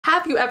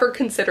have you ever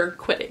considered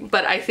quitting?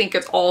 But I think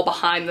it's all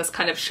behind this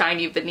kind of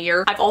shiny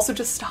veneer. I've also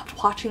just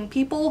stopped watching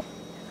people.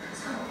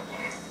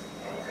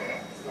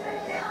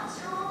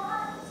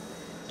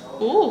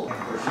 Ooh.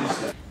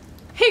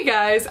 Hey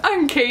guys,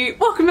 I'm Kate.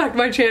 Welcome back to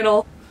my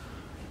channel.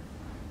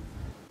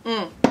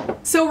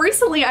 So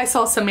recently I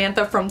saw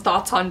Samantha from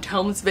Thoughts on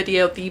Tomes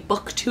video, the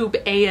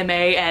BookTube AMA,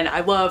 and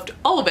I loved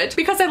all of it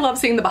because I love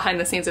seeing the behind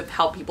the scenes of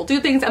how people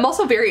do things. I'm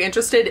also very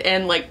interested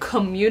in like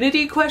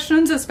community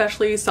questions,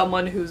 especially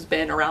someone who's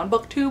been around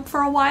BookTube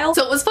for a while.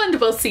 So it was fun to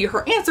both see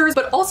her answers,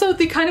 but also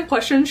the kind of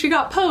questions she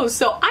got posed.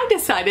 So I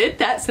decided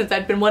that since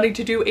I'd been wanting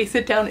to do a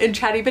sit down and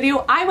chatty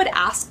video, I would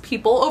ask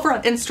people over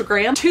on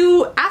Instagram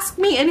to ask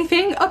me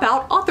anything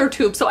about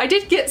AuthorTube. So I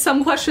did get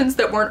some questions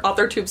that weren't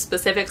AuthorTube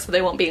specific, so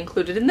they won't be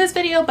included in this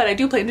video, but I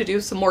do plan to do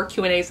some more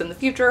Q&As in the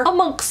future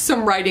amongst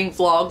some writing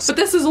vlogs, but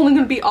this is only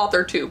going to be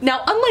AuthorTube.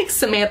 Now, unlike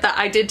Samantha,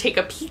 I did take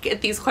a peek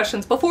at these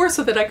questions before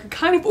so that I could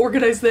kind of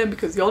organize them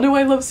because y'all know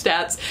I love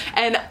stats,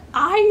 and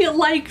I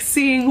like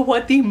seeing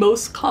what the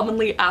most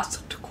commonly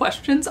asked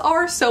questions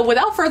are. So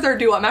without further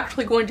ado, I'm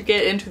actually going to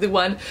get into the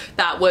one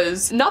that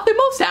was not the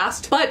most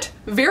asked, but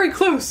very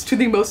close to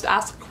the most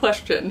asked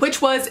question, which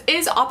was,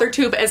 is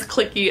AuthorTube as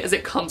cliquey as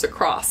it comes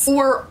across?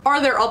 Or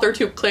are there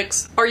AuthorTube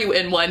cliques? Are you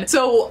in one?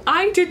 So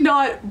I did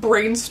not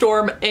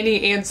brainstorm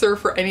any answer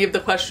for any of the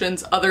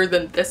questions other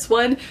than this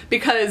one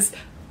because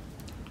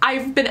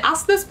I've been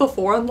asked this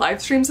before on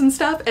live streams and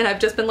stuff, and I've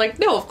just been like,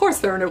 no, of course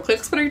there are no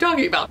cliques. What are you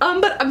talking about?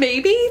 But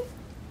maybe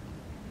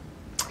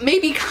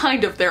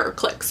kind of there are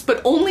cliques,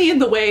 but only in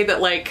the way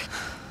that, like,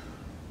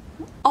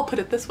 I'll put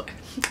it this way.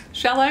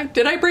 Shall I?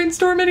 Did I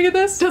brainstorm any of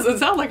this? Doesn't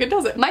sound like it,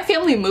 does it? My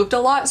family moved a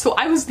lot, so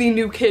I was the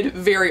new kid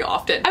very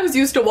often. I was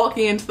used to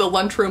walking into the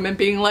lunchroom and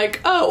being like,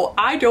 oh,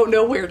 I don't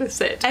know where to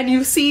sit. And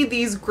you see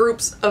these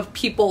groups of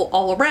people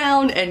all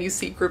around, and you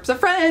see groups of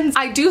friends.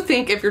 I do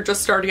think if you're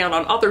just starting out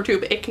on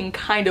AuthorTube, it can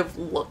kind of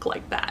look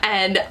like that.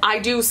 And I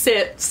do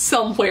sit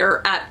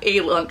somewhere at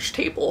a lunch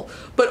table,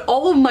 but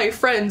all of my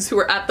friends who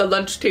were at the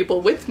lunch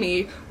table with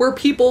me were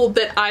people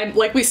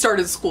that we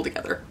started school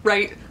together,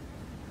 right?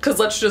 Because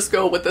let's just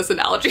go with this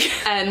analogy.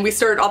 And we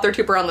started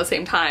AuthorTube around the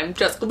same time.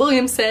 Jessica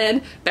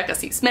Williamson, Becca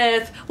C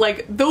Smith,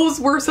 like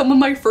those were some of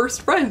my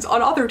first friends on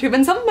AuthorTube,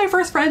 and some of my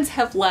first friends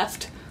have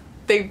left.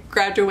 They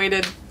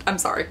graduated. I'm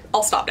sorry,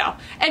 I'll stop now.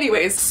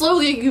 Anyways,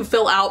 slowly you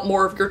fill out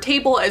more of your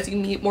table as you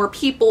meet more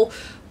people,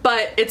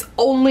 but it's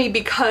only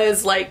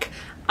because like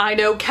I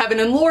know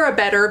Kevin and Laura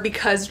better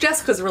because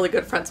Jessica's really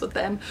good friends with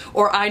them,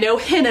 or I know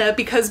Hannah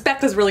because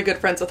Becca's really good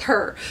friends with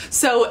her.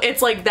 So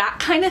it's like that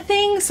kind of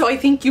thing. So I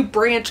think you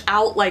branch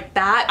out like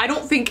that. I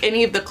don't think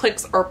any of the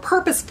cliques are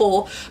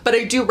purposeful, but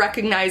I do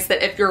recognize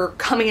that if you're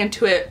coming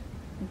into it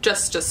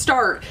just to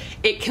start,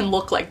 it can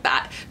look like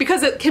that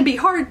because it can be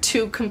hard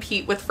to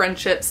compete with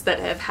friendships that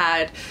have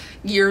had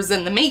years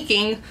in the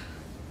making.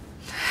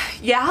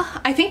 Yeah,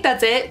 I think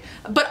that's it.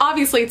 But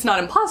obviously it's not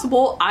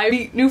impossible. I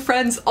meet new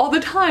friends all the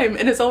time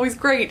and it's always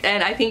great.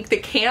 And I think the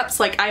camps,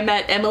 like I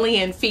met Emily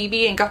and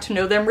Phoebe and got to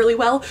know them really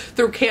well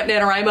through Camp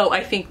NaNoWriMo,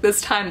 I think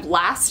this time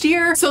last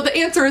year. So the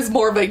answer is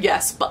more of a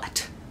yes,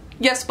 but.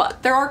 Yes,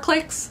 but. There are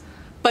cliques,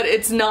 but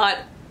it's not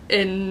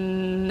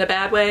in a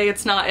bad way.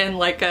 It's not in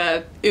like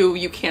a, ooh,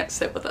 you can't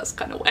sit with us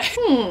kind of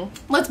way.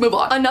 Let's move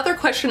on. Another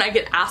question I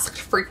get asked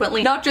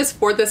frequently, not just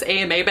for this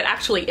AMA, but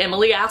actually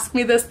Emily asked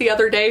me this the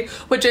other day,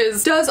 which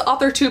is, does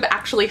AuthorTube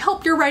actually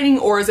help your writing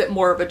or is it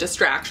more of a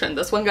distraction?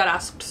 This one got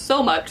asked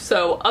so much,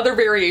 so other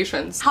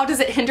variations. How does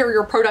it hinder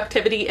your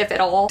productivity, if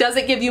at all? Does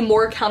it give you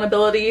more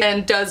accountability?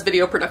 And does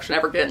video production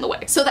ever get in the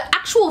way? So the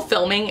actual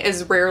filming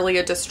is rarely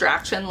a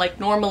distraction. Like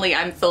normally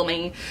I'm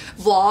filming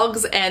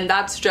vlogs and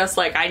that's just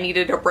like I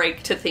needed a break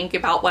to think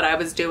about what I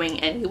was doing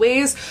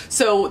anyways.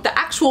 So the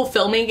actual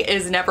filming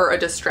is never a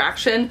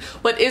distraction.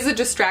 What is a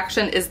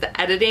distraction is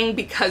the editing,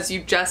 because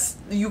you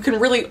can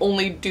really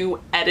only do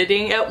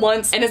editing at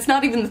once. And it's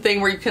not even the thing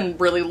where you can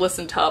really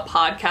listen to a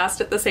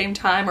podcast at the same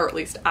time, or at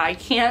least I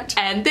can't.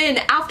 And then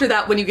after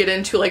that, when you get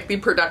into like the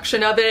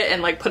production of it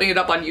and like putting it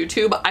up on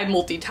YouTube, I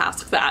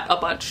multitask that a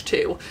bunch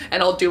too.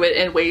 And I'll do it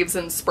in waves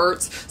and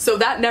spurts. So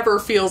that never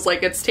feels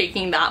like it's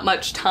taking that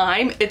much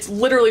time. It's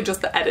literally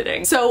just the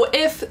editing. So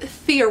if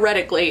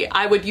theoretically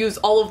I would use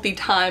all of the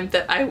time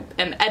that I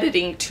am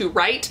editing to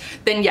write,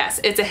 then yes,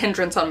 it's a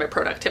hindrance on my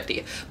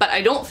productivity. But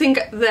I don't think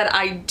that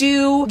I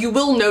do. You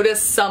will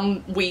notice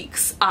some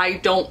weeks I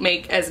don't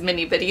make as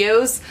many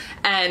videos,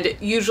 and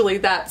usually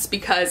that's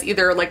because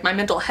either like my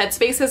mental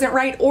headspace isn't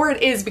right, or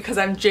it is because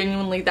I'm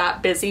genuinely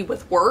that busy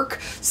with work.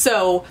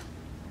 So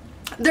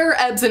there are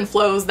ebbs and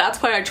flows.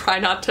 That's why I try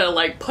not to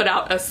like put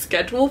out a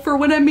schedule for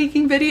when I'm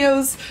making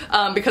videos,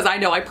 because I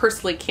know I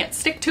personally can't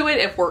stick to it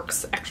if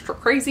work's extra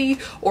crazy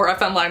or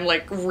if I'm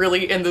like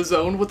really in the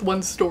zone with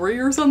one story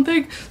or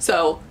something.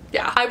 So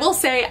Yeah, I will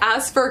say,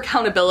 as for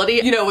accountability,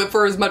 you know,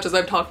 for as much as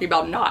I'm talking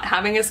about not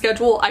having a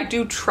schedule, I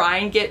do try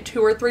and get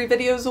 2 or 3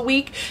 videos a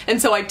week,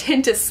 and so I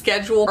tend to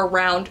schedule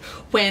around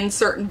when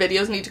certain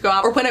videos need to go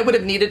out, or when I would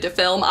have needed to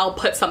film, I'll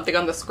put something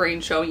on the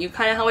screen showing you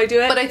kind of how I do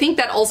it. But I think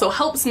that also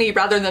helps me,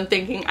 rather than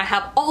thinking I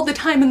have all the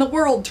time in the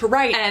world to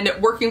write and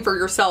working for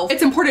yourself.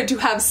 It's important to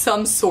have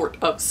some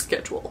sort of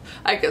schedule,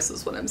 I guess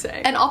is what I'm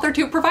saying. And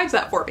AuthorTube provides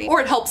that for me,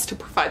 or it helps to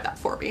provide that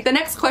for me. The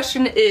next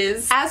question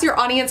is, as your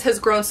audience has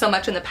grown so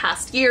much in the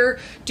past year,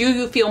 do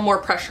you feel more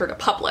pressure to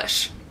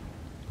publish?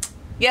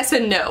 Yes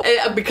and no,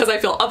 because I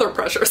feel other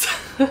pressures.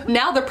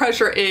 Now the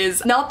pressure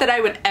is not that I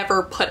would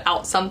ever put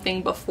out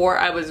something before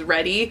I was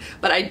ready,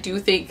 but I do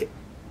think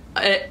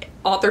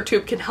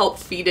AuthorTube can help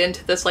feed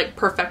into this like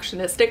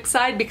perfectionistic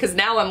side, because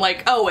now I'm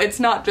like, oh, it's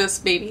not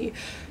just maybe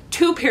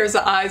 2 pairs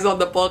of eyes on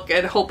the book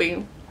and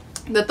hoping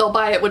that they'll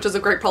buy it, which is a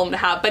great problem to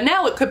have, but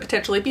now it could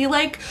potentially be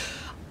like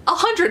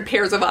 100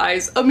 pairs of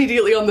eyes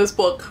immediately on this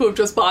book who have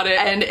just bought it,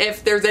 and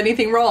if there's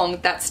anything wrong,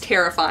 that's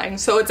terrifying.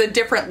 So it's a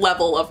different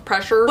level of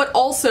pressure, but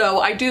also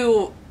I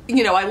do,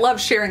 you know, I love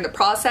sharing the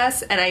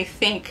process, and I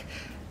think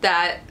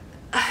that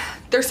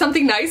there's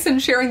something nice in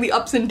sharing the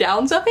ups and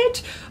downs of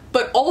it,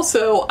 but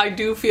also I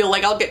do feel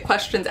like I'll get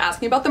questions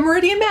asking about the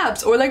Meridian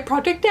maps or like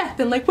Project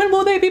Death and like when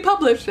will they be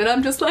published, and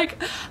I'm just like,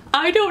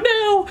 I don't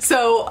know.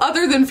 So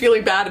other than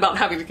feeling bad about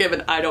having to give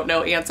an I don't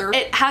know answer,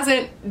 it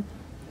hasn't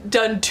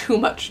done too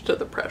much to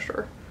the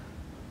pressure,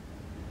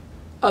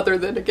 other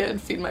than, again,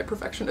 feed my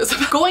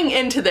perfectionism. Going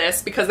into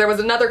this, because there was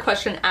another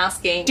question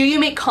asking, do you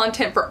make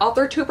content for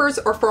AuthorTubers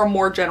or for a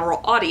more general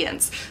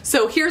audience?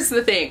 So here's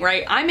the thing,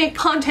 right? I make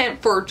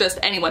content for just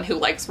anyone who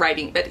likes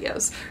writing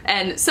videos.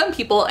 And some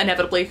people,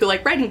 inevitably, who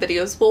like writing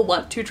videos will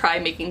want to try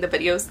making the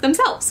videos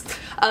themselves.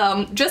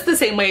 Just the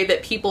same way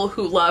that people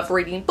who love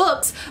reading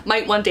books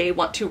might one day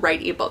want to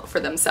write a book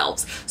for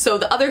themselves. So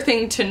the other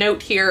thing to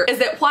note here is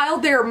that while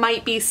there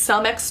might be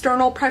some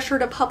external pressure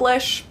to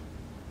publish,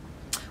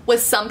 with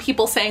some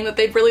people saying that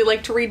they'd really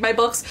like to read my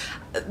books,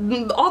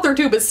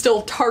 AuthorTube is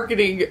still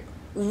targeting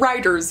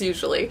writers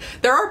usually.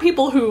 There are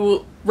people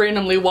who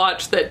randomly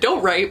watch that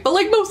don't write, but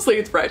like mostly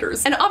it's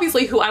writers. And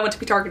obviously who I want to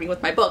be targeting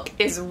with my book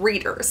is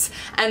readers.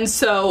 And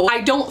so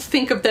I don't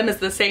think of them as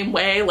the same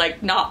way, like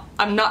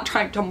I'm not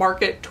trying to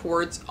market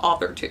towards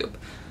AuthorTube.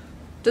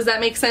 Does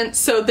that make sense?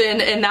 So then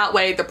in that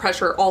way the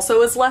pressure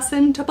also is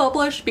lessened to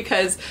publish,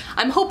 because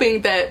I'm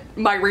hoping that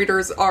my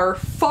readers are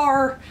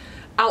far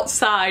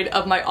outside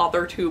of my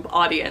AuthorTube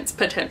audience,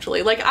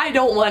 potentially. Like, I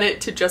don't want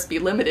it to just be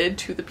limited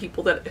to the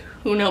people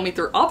who know me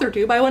through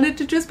AuthorTube. I want it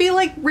to just be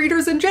like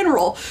readers in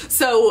general.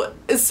 So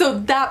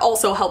that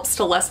also helps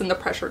to lessen the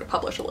pressure to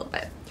publish a little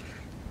bit.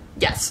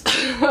 Yes.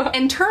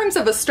 In terms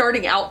of a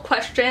starting out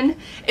question,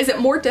 is it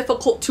more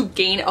difficult to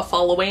gain a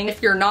following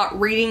if you're not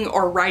reading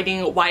or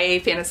writing YA,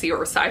 fantasy,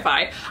 or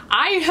sci-fi?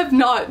 I have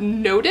not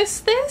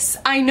noticed this.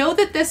 I know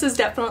that this is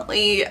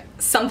definitely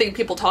something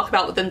people talk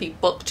about within the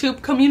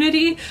booktube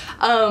community,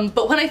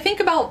 but when I think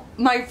about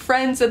my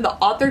friends in the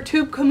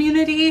AuthorTube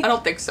community, I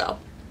don't think so.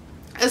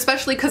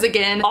 Especially because,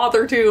 again,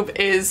 AuthorTube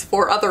is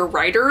for other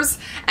writers,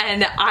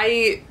 and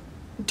I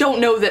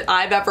don't know that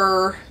I've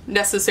ever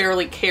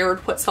necessarily cared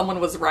what someone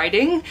was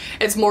writing.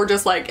 It's more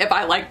just like if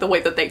I like the way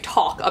that they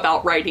talk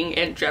about writing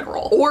in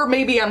general. Or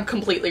maybe I'm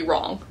completely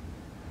wrong,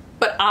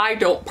 but I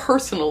don't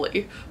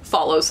personally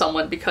follow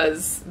someone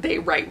because they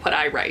write what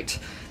I write.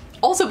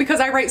 Also because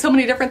I write so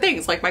many different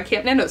things, like my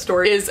Camp Nano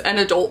story is an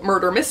adult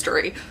murder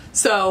mystery.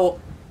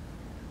 So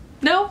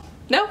no,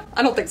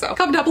 I don't think so.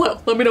 Comment down below,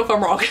 let me know if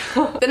I'm wrong.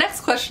 The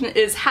next question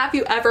is, have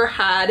you ever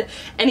had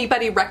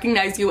anybody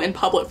recognize you in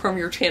public from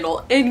your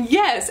channel? And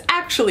yes,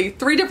 actually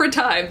 3 different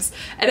times,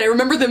 and I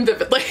remember them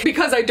vividly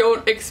because I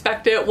don't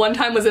expect it. One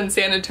time was in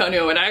San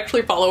Antonio, and I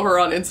actually follow her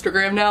on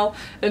Instagram now,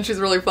 and she's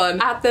really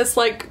fun, at this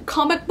like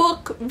comic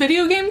book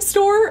video game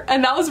store,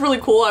 and that was really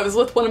cool. I was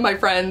with one of my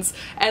friends,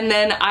 and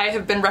then I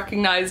have been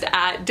recognized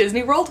at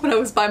Disney World when I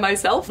was by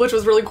myself, which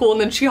was really cool,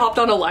 and then she hopped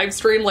on a live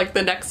stream like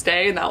the next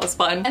day, and that was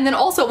fun. And then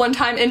also one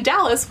time in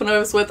Dallas when I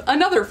was with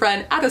another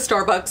friend at a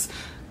Starbucks,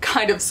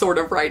 kind of sort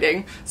of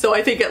writing. So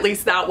I think at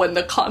least that one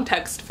the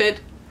context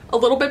fit a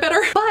little bit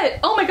better. But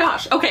oh my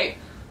gosh, okay.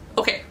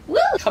 Woo!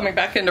 Coming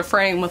back into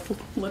frame with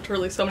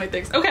literally so many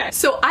things. Okay,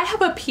 so I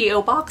have a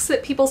PO box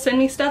that people send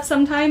me stuff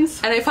sometimes,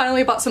 and I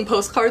finally bought some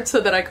postcards so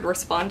that I could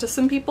respond to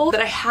some people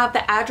that I have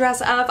the address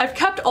of. I've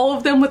kept all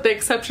of them with the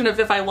exception of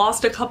if I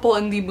lost a couple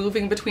in the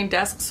moving between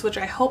desks, which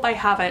I hope I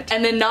haven't.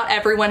 And then not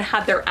everyone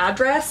had their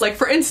address. Like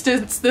for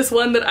instance, this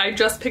one that I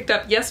just picked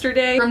up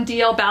yesterday from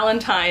DL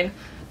Ballantyne.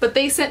 But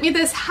they sent me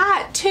this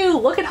hat too.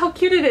 Look at how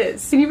cute it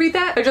is. Can you read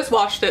that? I just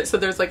washed it, so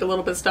there's like a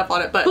little bit of stuff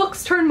on it, but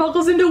books turn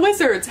muggles into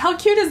wizards. How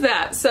cute is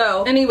that?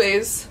 So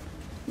anyways,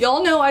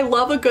 y'all know I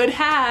love a good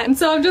hat, and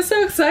so I'm just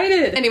so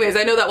excited. Anyways,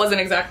 I know that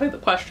wasn't exactly the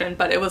question,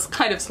 but it was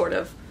kind of sort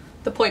of.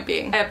 The point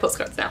being, I have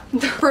postcards now.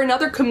 For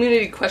another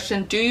community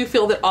question, do you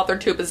feel that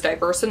AuthorTube is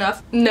diverse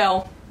enough?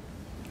 No.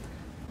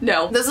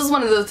 No, this is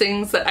one of those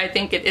things that I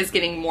think it is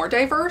getting more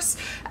diverse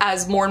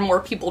as more and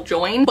more people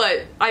join,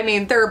 but I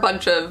mean, there are a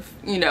bunch of,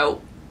 you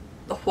know,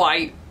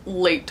 white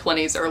late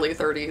 20s, early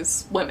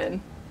 30s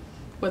women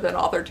within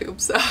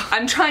AuthorTube. So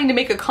I'm trying to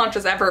make a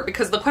conscious effort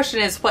because the question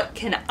is, what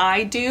can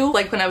I do?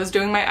 Like when I was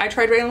doing I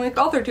tried writing like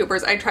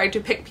AuthorTubers, I tried to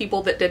pick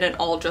people that didn't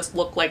all just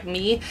look like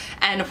me.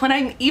 And when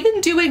I'm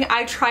even doing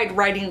I tried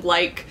writing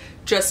like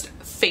just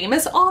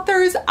famous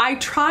authors, I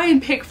try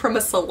and pick from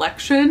a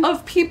selection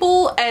of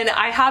people, and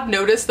I have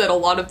noticed that a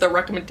lot of the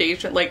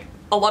recommendation, like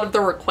a lot of the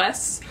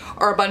requests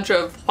are a bunch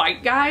of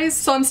white guys.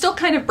 So I'm still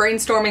kind of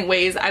brainstorming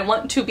ways I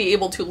want to be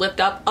able to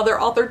lift up other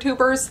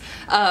AuthorTubers.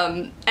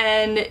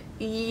 And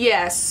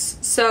yes,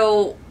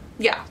 so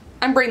yeah,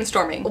 I'm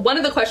brainstorming. One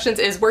of the questions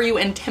is, were you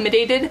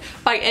intimidated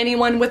by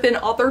anyone within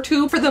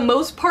AuthorTube? For the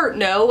most part,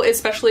 no,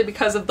 especially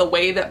because of the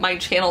way that my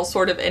channel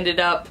sort of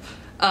ended up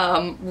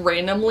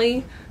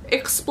randomly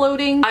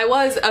exploding. I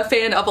was a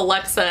fan of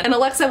Alexa, and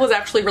Alexa was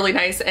actually really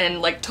nice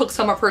and like took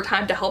some of her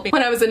time to help me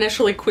when I was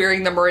initially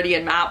querying the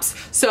Meridian maps.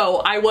 So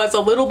I was a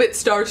little bit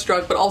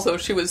starstruck, but also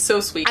she was so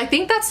sweet. I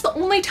think that's the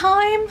only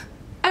time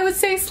I would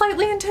say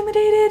slightly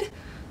intimidated.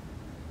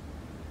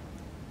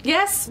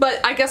 Yes,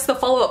 but I guess the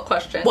follow-up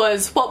question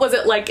was, what was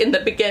it like in the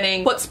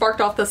beginning? What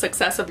sparked off the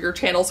success of your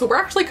channel? So we're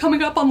actually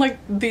coming up on like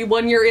the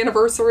 1-year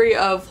anniversary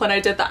of when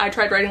I did the I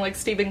Tried Writing Like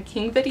Stephen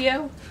King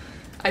video.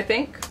 I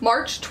think.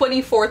 March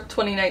 24th,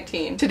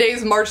 2019.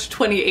 Today's March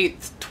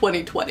 28th,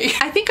 2020.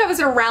 I think I was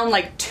around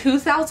like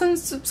 2,000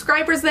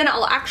 subscribers then.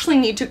 I'll actually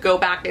need to go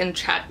back and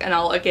check, and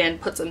I'll again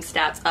put some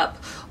stats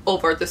up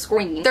over the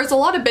screen. There's a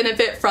lot of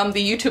benefit from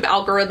the YouTube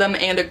algorithm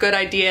and a good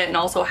idea, and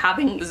also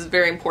having, this is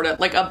very important,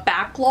 like a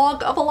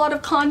backlog of a lot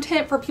of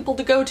content for people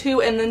to go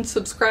to and then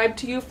subscribe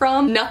to you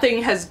from.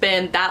 Nothing has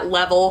been that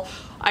level.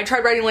 I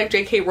Tried Writing Like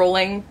J.K.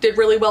 Rowling did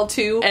really well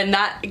too, and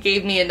that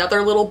gave me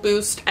another little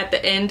boost at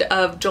the end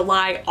of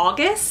July,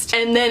 August,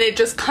 and then it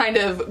just kind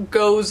of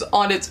goes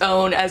on its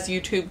own as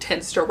YouTube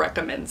tends to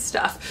recommend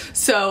stuff.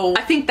 So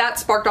I think that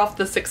sparked off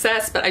the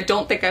success, but I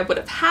don't think I would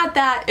have had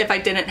that if I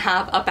didn't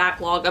have a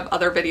backlog of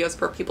other videos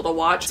for people to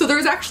watch. So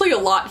there's actually a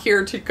lot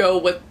here to go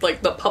with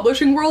like the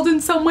publishing world in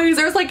some ways.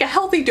 There's like a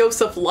healthy dose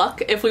of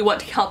luck if we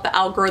want to count the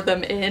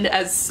algorithm in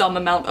as some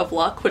amount of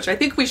luck, which I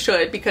think we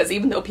should, because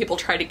even though people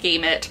try to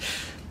game it,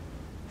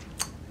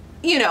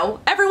 you know,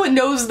 everyone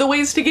knows the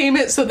ways to game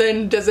it, so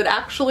then does it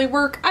actually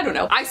work? I don't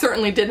know. I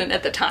certainly didn't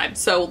at the time.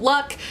 So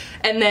luck,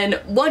 and then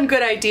one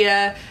good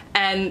idea,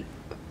 and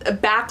a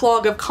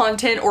backlog of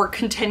content, or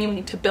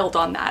continuing to build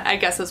on that, I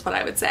guess is what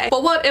I would say.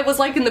 But what it was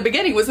like in the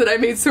beginning was that I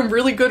made some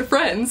really good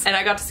friends, and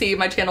I got to see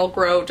my channel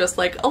grow just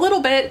like a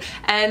little bit,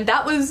 and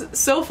that was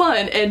so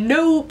fun, and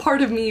no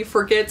part of me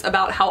forgets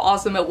about how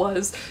awesome it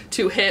was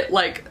to hit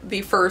like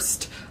the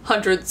first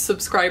 100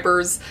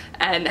 subscribers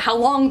and how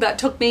long that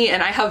took me.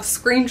 And I have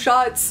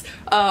screenshots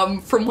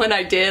from when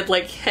I did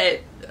like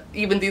hit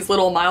even these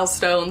little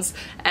milestones,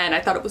 and I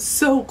thought it was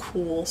so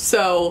cool.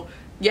 So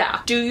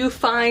yeah. Do you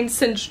find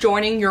since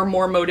joining you're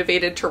more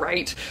motivated to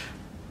write?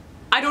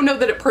 I don't know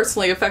that it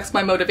personally affects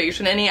my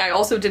motivation any. I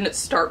also didn't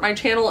start my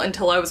channel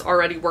until I was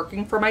already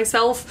working for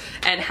myself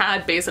and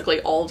had basically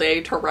all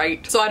day to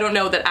write. So I don't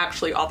know that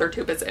actually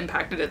AuthorTube has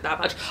impacted it that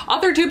much.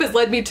 AuthorTube has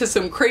led me to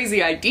some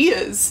crazy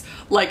ideas.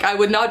 Like I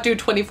would not do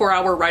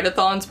 24-hour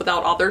write-a-thons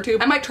without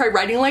AuthorTube. I might try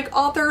writing like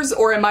authors,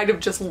 or I might have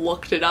just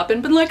looked it up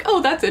and been like,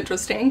 oh, that's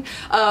interesting.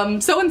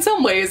 So in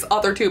some ways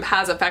AuthorTube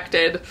has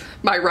affected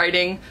my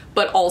writing,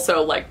 but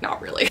also like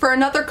not really. For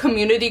another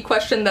community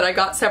question that I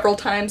got several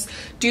times,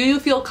 do you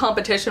feel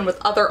competition with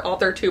other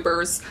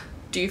AuthorTubers?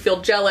 Do you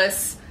feel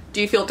jealous?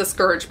 Do you feel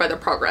discouraged by the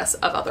progress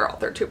of other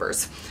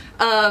AuthorTubers?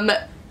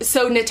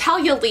 So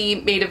Natalia Leigh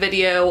made a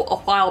video a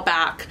while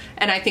back,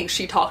 and I think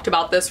she talked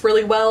about this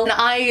really well. And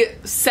I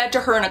said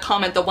to her in a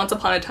comment that once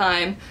upon a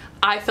time,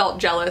 I felt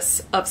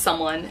jealous of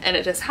someone, and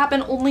it has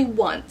happened only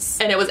once.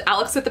 And it was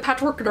Alex at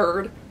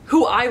ThePatchworkNerd,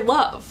 who I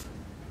love.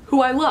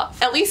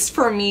 At least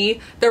for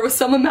me, there was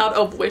some amount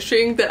of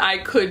wishing that I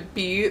could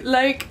be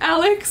like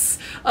Alex,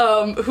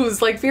 who's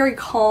like very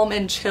calm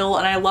and chill,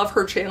 and I love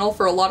her channel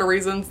for a lot of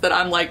reasons that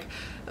I'm like,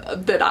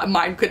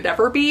 mine could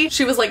never be.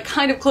 She was like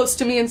kind of close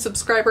to me in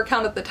subscriber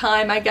count at the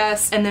time, I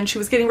guess, and then she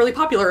was getting really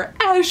popular,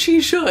 as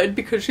she should,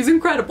 because she's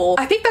incredible.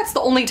 I think that's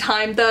the only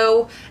time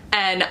though,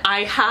 and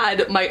I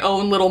had my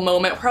own little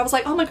moment where I was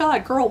like, oh my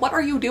god, girl, what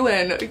are you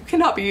doing? You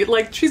cannot be,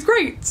 like, she's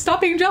great, stop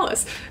being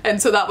jealous.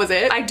 And so that was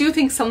it. I do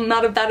think some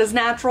amount of that is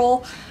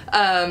natural.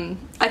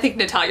 I think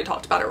Natalia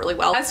talked about it really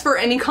well. As for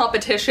any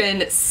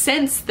competition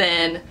since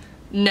then,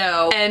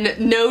 no. And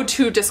no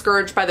too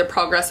discouraged by the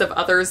progress of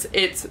others.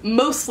 It's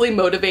mostly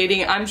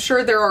motivating. I'm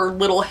sure there are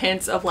little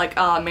hints of like,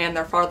 oh man,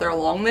 they're farther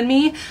along than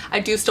me. I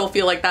do still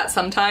feel like that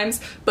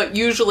sometimes, but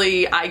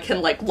usually I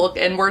can like look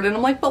inward and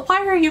I'm like, but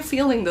why are you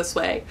feeling this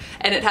way?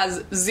 And it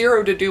has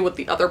zero to do with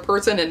the other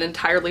person and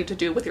entirely to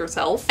do with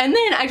yourself. And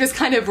then I just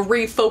kind of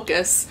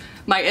refocus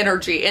my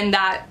energy, and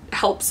that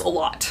helps a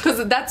lot,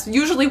 because that's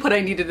usually what I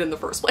needed in the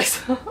first place.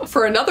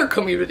 For another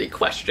community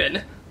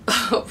question,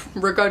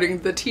 regarding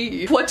the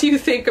tea, what do you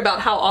think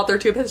about how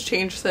AuthorTube has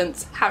changed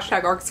since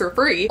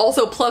 #ArcsAreFree?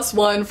 Also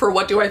 +1 for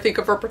what do I think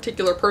of a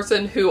particular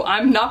person who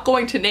I'm not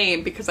going to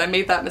name because I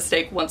made that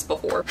mistake once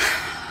before.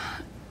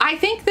 I I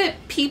think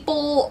that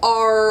people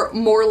are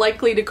more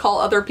likely to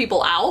call other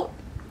people out,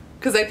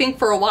 because I think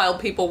for a while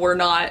people were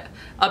not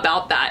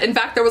about that. In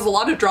fact, there was a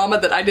lot of drama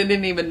that I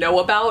didn't even know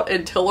about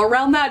until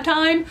around that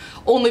time,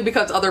 only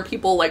because other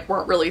people like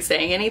weren't really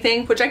saying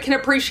anything, which I can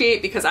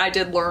appreciate because I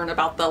did learn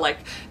about the like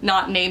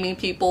not naming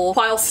people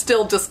while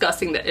still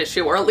discussing the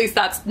issue, or at least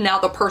that's now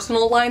the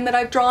personal line that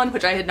I've drawn,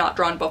 which I had not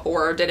drawn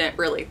before or didn't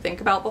really think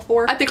about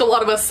before. I think a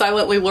lot of us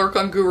silently lurk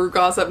on guru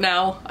gossip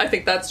now. I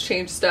think that's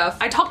changed stuff.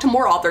 I talk to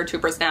more author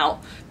tubers now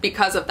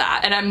because of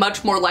that, and I'm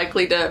much more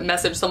likely to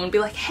message someone and be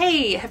like,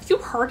 hey, have you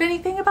heard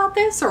anything about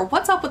this, or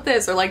what's up with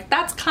this, or like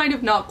that's kind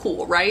of not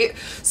cool, right?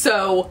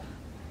 So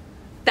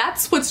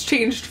that's what's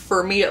changed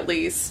for me, at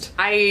least.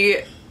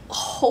 I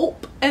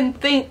hope and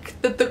think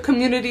that the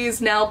community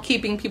is now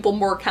keeping people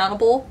more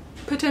accountable,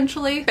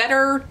 potentially.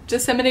 Better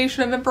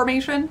dissemination of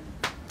information.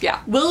 Yeah.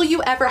 Will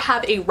you ever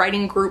have a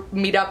writing group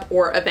meetup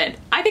or event?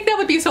 I think that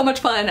would be so much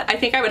fun. I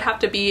think I would have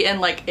to be in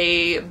like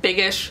a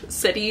biggish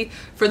city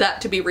for that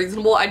to be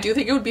reasonable. I do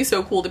think it would be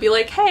so cool to be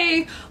like,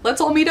 hey,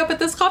 let's all meet up at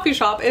this coffee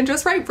shop and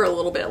just write for a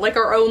little bit, like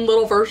our own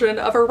little version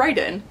of a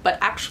write-in, but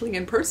actually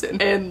in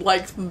person and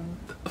like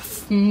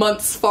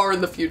months far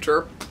in the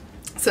future,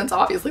 since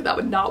obviously that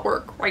would not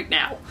work right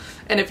now.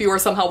 And if you are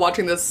somehow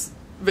watching this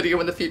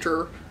video in the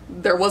future,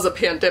 there was a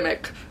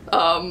pandemic.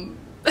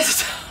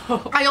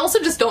 I also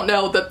just don't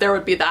know that there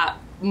would be that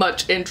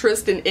much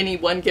interest in any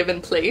one given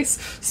place.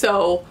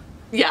 So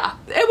yeah,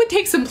 it would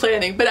take some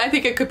planning, but I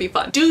think it could be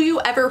fun. Do you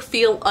ever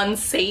feel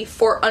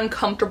unsafe or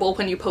uncomfortable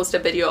when you post a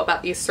video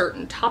about a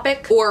certain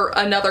topic? Or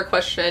another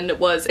question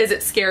was, is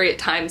it scary at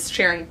times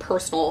sharing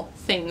personal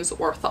things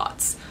or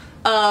thoughts?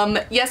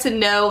 Yes and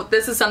no.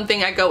 This is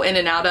something I go in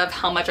and out of,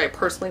 how much I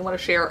personally want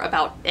to share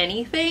about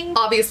anything.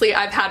 Obviously,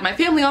 I've had my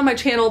family on my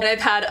channel, and I've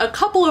had a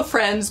couple of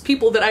friends,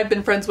 people that I've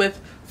been friends with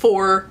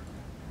for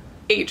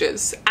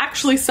ages.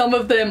 Actually, some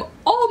of them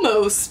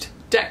almost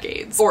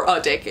decades, or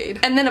a decade.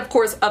 And then of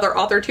course other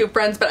AuthorTube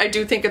friends, but I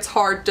do think it's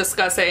hard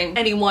discussing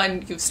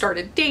anyone you've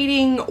started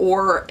dating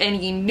or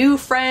any new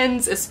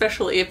friends,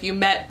 especially if you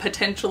met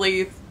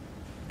potentially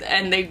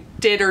and they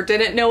did or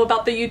didn't know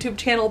about the YouTube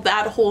channel.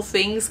 That whole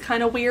thing's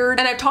kind of weird.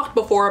 And I've talked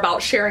before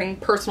about sharing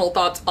personal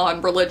thoughts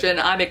on religion.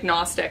 I'm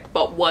agnostic,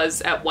 but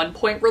was at one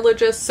point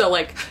religious, so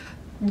like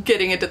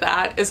getting into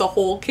that is a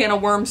whole can of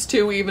worms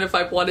too, even if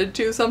I've wanted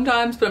to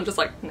sometimes, but I'm just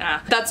like, nah.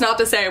 That's not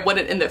to say I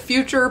wouldn't in the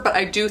future, but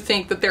I do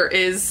think that there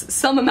is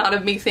some amount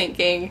of me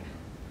thinking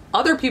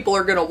other people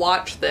are gonna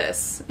watch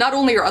this. Not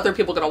only are other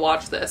people gonna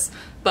watch this,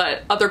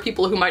 but other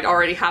people who might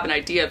already have an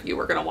idea of you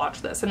are gonna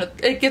watch this. And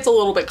it gets a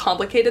little bit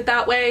complicated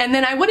that way. And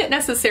then I wouldn't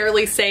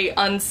necessarily say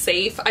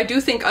unsafe. I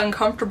do think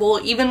uncomfortable,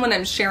 even when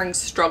I'm sharing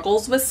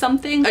struggles with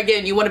something.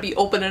 Again, you wanna be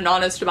open and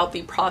honest about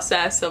the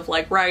process of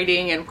like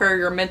writing and where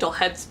your mental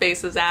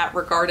headspace is at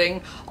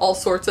regarding all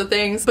sorts of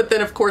things. But then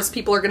of course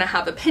people are gonna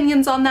have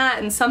opinions on that,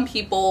 and some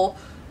people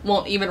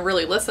won't even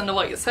really listen to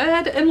what you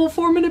said and will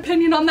form an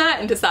opinion on that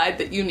and decide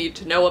that you need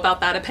to know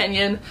about that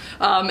opinion.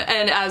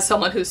 And as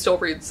someone who still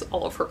reads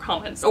all of her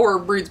comments, or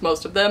reads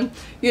most of them,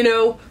 you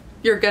know,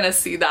 you're gonna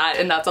see that,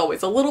 and that's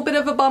always a little bit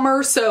of a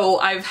bummer. So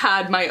I've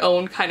had my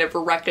own kind of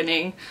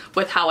reckoning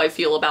with how I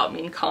feel about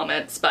mean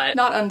comments, but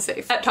not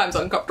unsafe. At times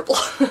uncomfortable.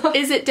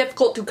 Is it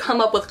difficult to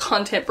come up with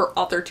content for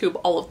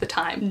AuthorTube all of the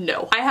time?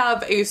 No. I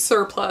have a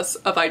surplus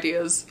of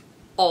ideas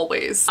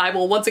always. I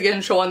will once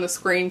again show on the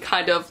screen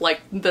kind of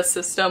like the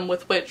system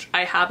with which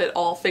I have it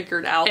all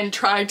figured out and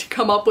trying to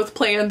come up with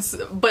plans,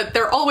 but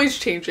they're always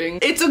changing.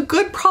 It's a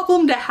good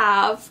problem to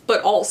have,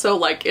 but also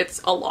like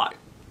it's a lot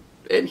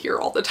in here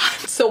all the time.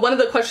 So one of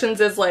the questions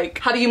is like,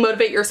 how do you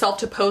motivate yourself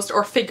to post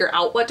or figure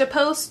out what to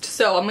post?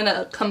 So I'm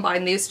gonna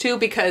combine these two,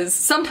 because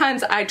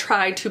sometimes I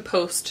try to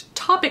post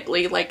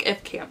topically, like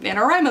if Camp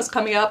NaNoWriMo's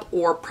coming up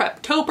or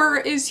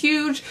Preptober is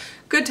huge,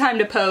 good time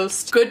to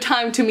post, good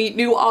time to meet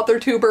new author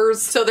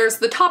tubers. So there's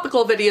the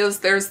topical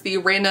videos, there's the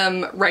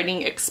random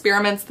writing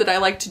experiments that I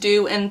like to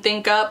do and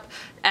think up,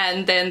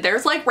 and then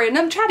there's like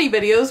random chatty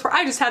videos where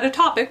I just had a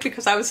topic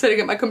because I was sitting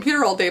at my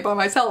computer all day by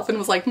myself and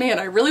was like, man,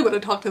 I really want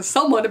to talk to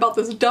someone about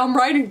this dumb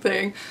writing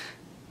thing.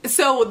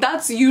 So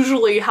that's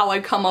usually how I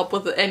come up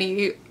with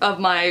any of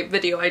my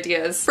video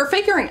ideas. For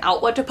figuring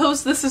out what to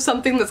post, this is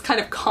something that's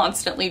kind of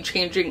constantly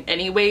changing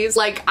anyways.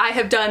 Like, I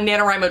have done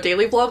NaNoWriMo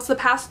daily vlogs the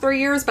past 3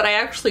 years, but I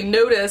actually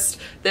noticed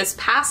this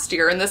past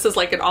year, and this is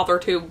like an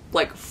AuthorTube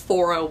like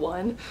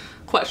 401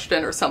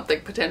 question or something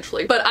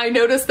potentially, but I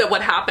noticed that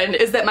what happened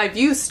is that my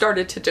views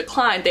started to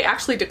decline. They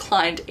actually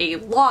declined a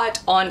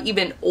lot on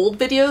even old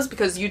videos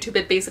because YouTube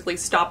had basically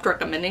stopped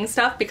recommending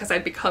stuff because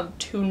I'd become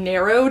too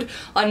narrowed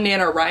on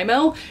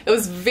NaNoWriMo. It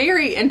was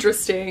very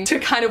interesting to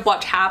kind of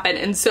watch happen.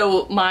 And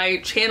so my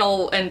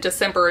channel in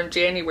December and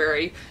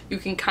January, you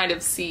can kind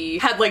of see,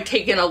 had like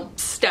taken a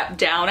step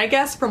down, I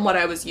guess, from what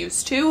I was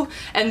used to.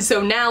 And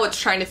so now it's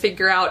trying to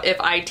figure out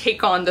if I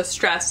take on the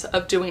stress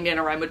of doing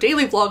NaNoWriMo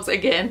daily vlogs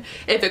again,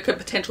 if it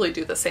could potentially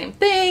do the same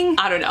thing.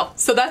 I don't know.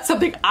 So that's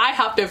something I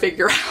have to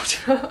figure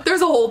out.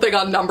 There's a whole thing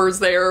on numbers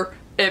there.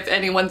 If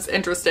anyone's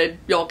interested,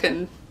 y'all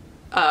can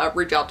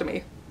reach out to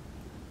me.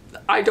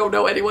 I don't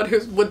know anyone who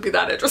would be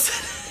that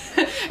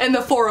interested in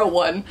the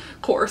 401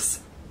 course.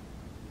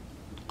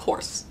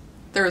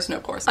 There is no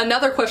course.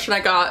 Another question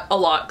I got a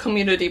lot,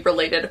 community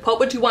related. What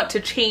would you want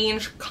to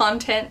change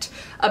content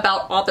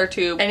about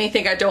AuthorTube?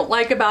 Anything I don't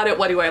like about it?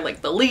 What do I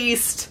like the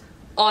least?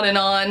 On and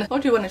on.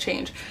 What do you want to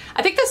change?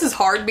 I think this is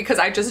hard because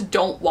I just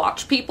don't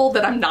watch people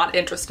that I'm not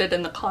interested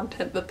in the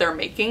content that they're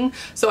making.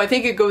 So I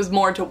think it goes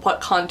more into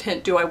what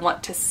content do I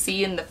want to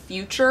see in the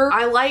future.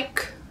 I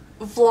like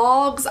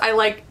vlogs, I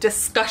like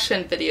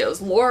discussion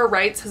videos. Laura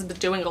Wrights has been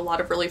doing a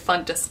lot of really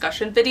fun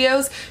discussion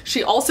videos.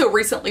 She also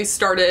recently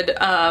started,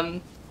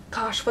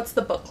 gosh, what's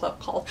the book club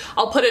called?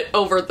 I'll put it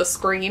over the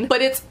screen,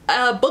 but it's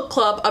a book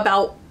club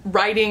about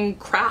writing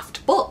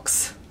craft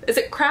books. Is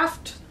it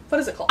craft? What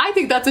is it called? I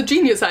think that's a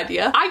genius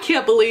idea. I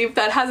can't believe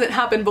that hasn't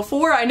happened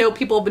before. I know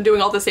people have been doing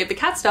all the Save the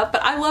Cat stuff,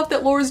 but I love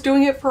that Laura's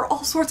doing it for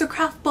all sorts of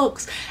craft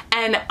books.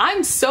 And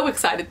I'm so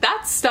excited.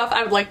 That's stuff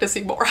I would like to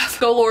see more of.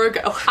 Go Laura, go.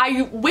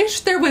 I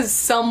wish there was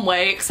some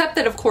way, except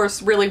that of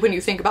course, really when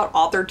you think about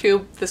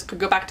AuthorTube, this could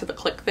go back to the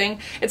clique thing.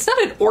 It's not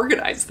an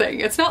organized thing.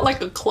 It's not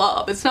like a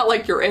club. It's not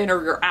like you're in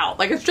or you're out.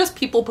 Like it's just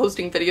people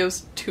posting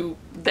videos to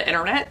the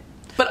internet.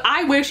 But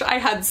I wish I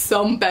had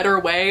some better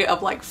way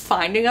of like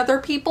finding other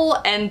people,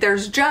 and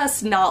there's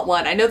just not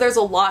one. I know there's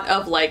a lot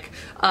of like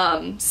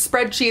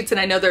spreadsheets, and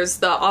I know there's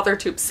the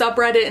AuthorTube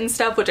subreddit and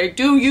stuff, which I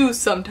do use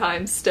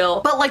sometimes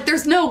still, but like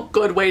there's no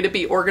good way to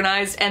be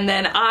organized. And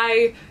then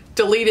I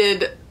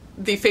deleted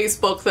the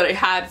Facebook that I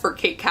had for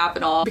Kate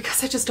Cavanaugh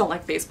because I just don't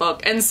like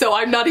Facebook, and so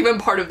I'm not even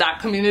part of that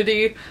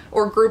community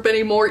or group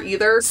anymore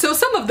either. So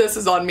some of this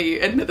is on me,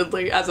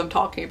 admittedly, as I'm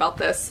talking about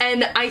this.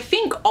 And I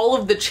think all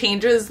of the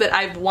changes that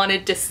I've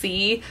wanted to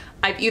see,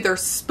 I've either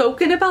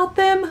spoken about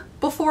them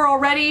before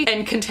already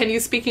and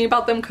continue speaking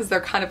about them because they're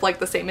kind of like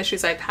the same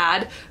issues I've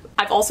had.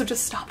 I've also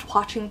just stopped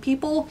watching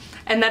people,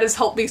 and that has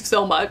helped me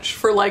so much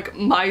for like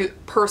my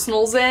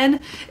personal zen,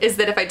 is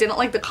that if I didn't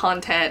like the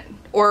content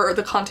or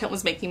the content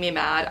was making me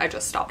mad, I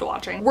just stopped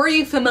watching. Were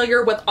you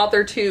familiar with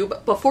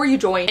AuthorTube before you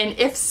joined? And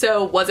if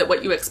so, was it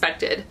what you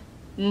expected?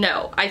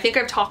 No. I think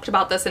I've talked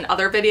about this in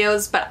other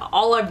videos, but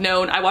all I've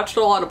known, I watched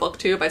a lot of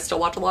BookTube. I still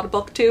watch a lot of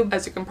BookTube,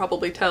 as you can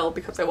probably tell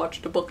because I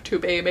watched a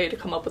BookTube AMA to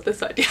come up with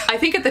this idea. I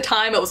think at the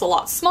time it was a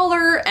lot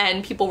smaller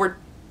and people were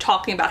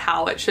talking about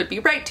how it should be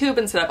RightTube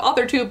instead of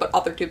AuthorTube, but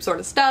AuthorTube sort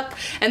of stuck.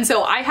 And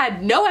so I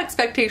had no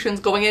expectations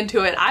going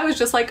into it. I was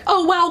just like,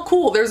 oh wow,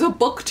 cool, there's a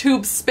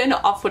BookTube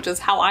spin-off, which is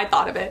how I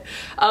thought of it,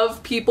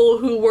 of people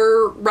who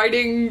were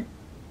writing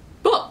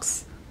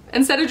books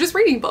instead of just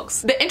reading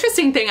books. The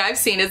interesting thing I've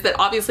seen is that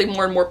obviously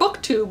more and more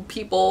BookTube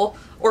people,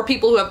 or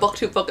people who have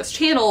BookTube focused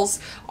channels,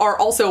 are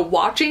also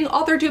watching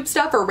AuthorTube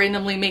stuff or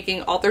randomly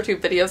making AuthorTube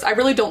videos. I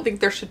really don't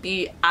think there should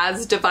be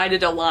as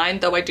divided a line,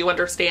 though I do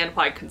understand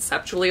why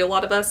conceptually a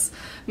lot of us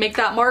make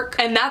that mark.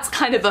 And that's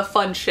kind of a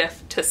fun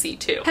shift to see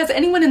too. Has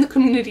anyone in the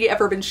community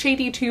ever been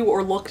shady to you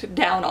or looked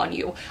down on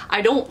you?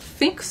 I don't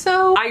think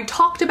so. I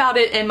talked about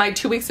it in my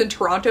 2 weeks in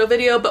Toronto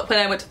video, but when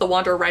I went to the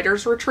Wander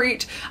Writers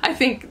Retreat, I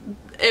think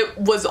it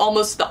was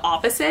almost the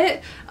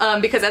opposite,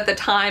 because at the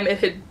time it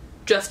had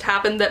just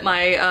happened that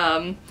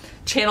my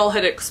channel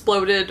had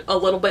exploded a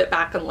little bit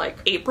back in like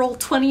April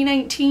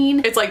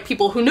 2019. It's like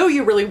people who know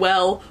you really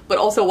well but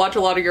also watch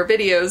a lot of your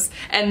videos,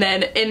 and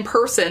then in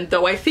person,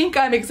 though I think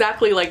I'm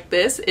exactly like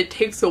this, it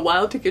takes a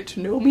while to get to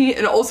know me.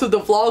 And also the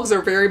vlogs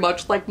are very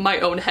much like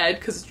my own head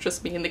because it's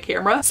just me and the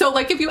camera. So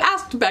like if you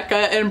asked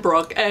Becca and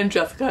Brooke and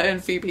Jessica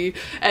and Phoebe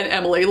and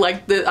Emily,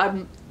 like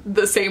I'm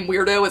the same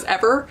weirdo as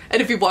ever,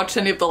 and if you've watched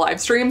any of the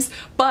live streams.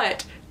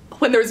 But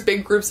when there's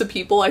big groups of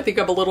people, I think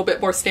I'm a little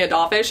bit more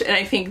standoffish, and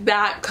I think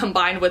that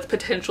combined with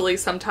potentially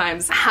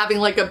sometimes having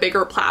like a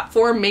bigger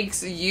platform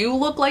makes you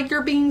look like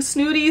you're being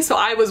snooty. So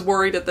I was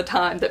worried at the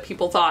time that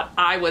people thought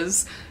I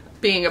was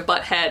being a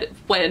butthead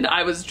when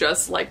I was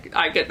just like,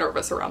 I get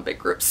nervous around big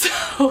groups.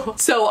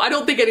 So I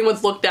don't think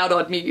anyone's looked out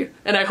on me,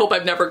 and I hope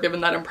I've never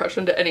given that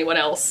impression to anyone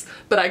else,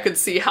 but I could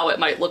see how it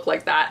might look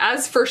like that.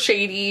 As for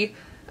shady,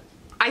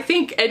 I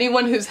think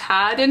anyone who's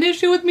had an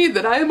issue with me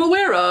that I am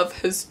aware of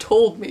has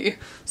told me.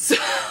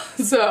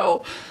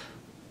 So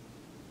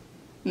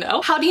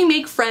no. How do you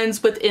make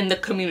friends within the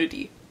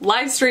community?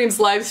 Live streams,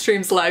 live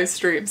streams, live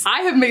streams.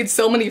 I have made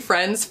so many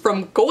friends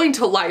from going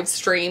to live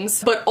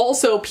streams, but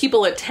also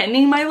people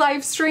attending my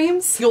live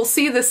streams. You'll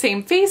see the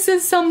same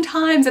faces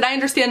sometimes, and I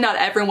understand not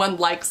everyone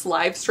likes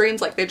live streams,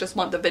 like they just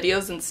want the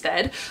videos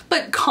instead,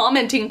 but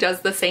commenting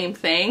does the same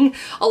thing.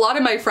 A lot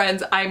of my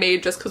friends I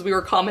made just because we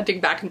were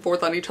commenting back and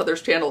forth on each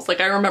other's channels. Like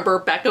I remember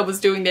Becca was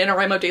doing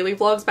NaNoWriMo daily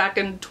vlogs back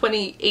in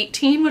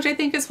 2018, which I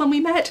think is when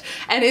we met,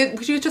 and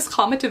we just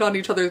commented on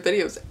each other's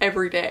videos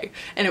every day,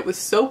 and it was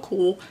so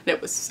cool, and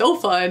it was so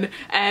fun.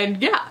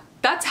 And yeah,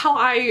 that's how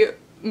I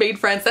made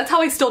friends. That's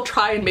how I still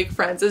try and make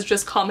friends, is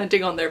just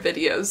commenting on their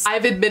videos.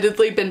 I've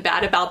admittedly been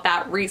bad about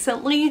that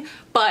recently,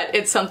 but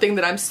it's something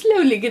that I'm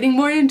slowly getting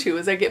more into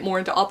as I get more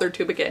into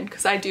AuthorTube again,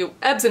 because I do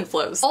ebbs and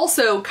flows.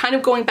 Also, kind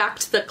of going back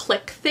to the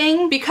clique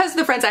thing, because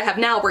the friends I have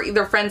now were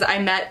either friends I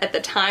met at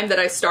the time that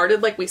I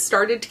started, like we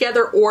started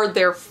together, or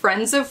they're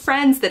friends of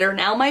friends that are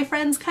now my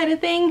friends kind of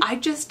thing. I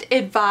just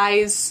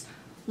advise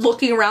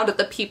looking around at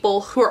the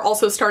people who are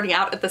also starting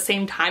out at the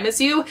same time as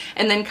you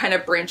and then kind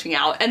of branching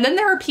out. And then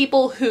there are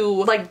people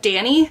who, like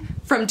Danny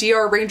from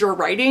DR Ranger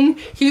Writing,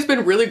 he's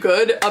been really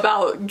good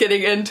about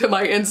getting into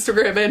my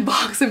Instagram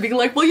inbox and being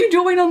like, will you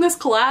join on this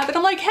collab? And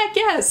I'm like, heck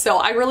yes. So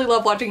I really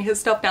love watching his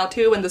stuff now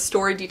too, and the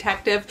story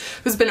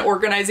detective who's been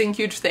organizing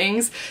huge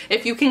things.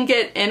 If you can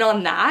get in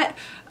on that,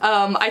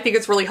 I think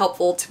it's really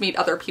helpful to meet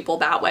other people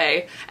that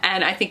way,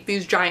 and I think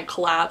these giant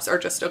collabs are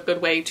just a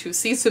good way to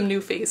see some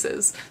new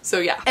faces. So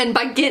yeah, and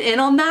by get in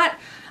on that,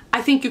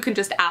 I think you can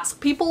just ask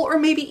people or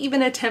maybe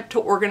even attempt to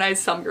organize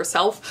some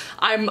yourself.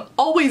 I'm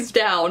always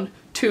down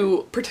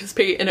to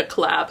participate in a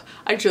collab.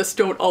 I just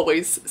don't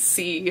always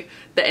see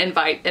the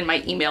invite in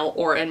my email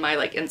or in my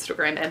like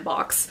Instagram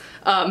inbox.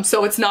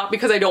 So it's not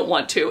because I don't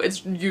want to,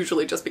 it's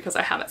usually just because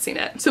I haven't seen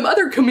it. Some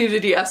other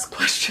community-esque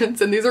questions,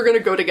 and these are gonna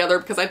go together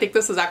because I think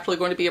this is actually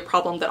going to be a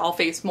problem that I'll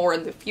face more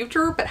in the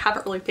future, but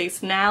haven't really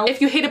faced now.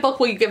 If you hate a book,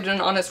 will you give it an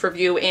honest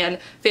review? And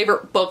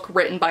favorite book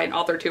written by an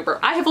author-tuber.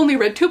 I have only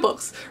read 2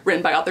 books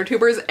written by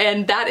author-tubers,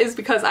 and that is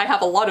because I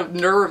have a lot of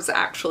nerves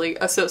actually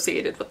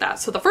associated with that.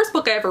 So the first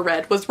book I ever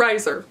read was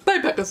Riser by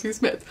Becca C.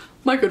 Smith,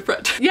 my good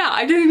friend. Yeah,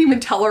 I didn't even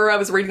tell her I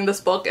was reading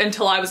this book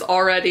until I was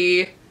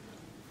already...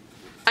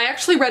 I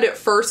actually read it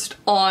first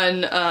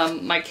on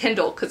my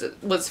Kindle because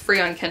it was free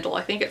on Kindle.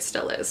 I think it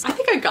still is. I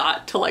think I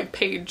got to like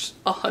page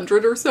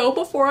 100 or so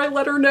before I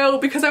let her know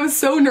because I was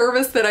so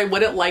nervous that I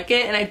wouldn't like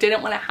it, and I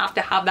didn't want to have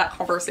that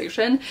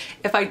conversation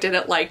if I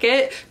didn't like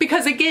it,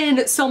 because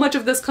again, so much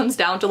of this comes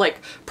down to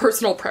like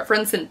personal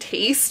preference and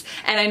taste,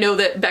 and I know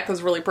that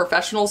Becca's really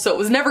professional, so it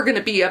was never going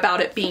to be about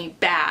it being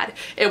bad.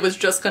 It was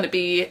just going to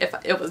be if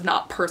it was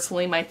not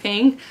personally my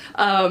thing.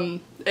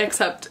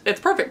 Except it's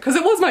perfect because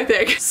it was my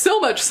thing.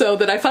 So much so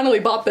that I finally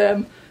bought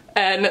them,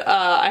 and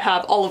I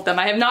have all of them.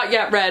 I have not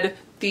yet read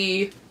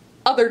the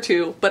other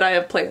 2, but I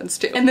have plans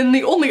to. And then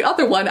the only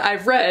other one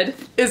I've read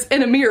is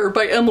In a Mirror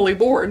by Emily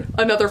Bourne,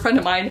 another friend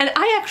of mine. And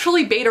I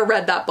actually beta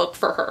read that book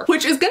for her,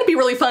 which is gonna be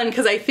really fun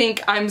because I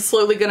think I'm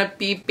slowly gonna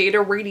be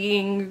beta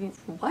reading,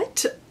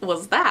 what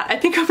was that? I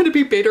think I'm gonna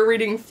be beta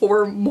reading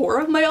for more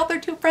of my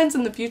AuthorTube friends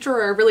in the future,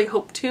 or I really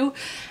hope to.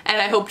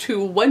 And I hope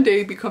to one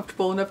day be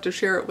comfortable enough to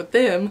share it with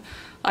them.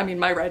 I mean,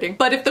 my writing.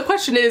 But if the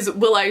question is,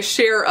 will I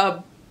share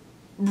a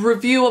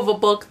review of a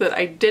book that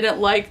I didn't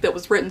like that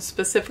was written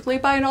specifically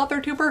by an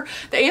author-tuber,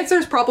 the answer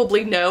is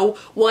probably no.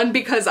 One,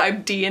 because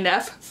I'm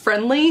DNF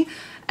friendly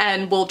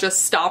and will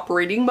just stop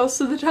reading most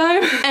of the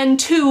time. And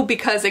 2,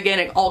 because again,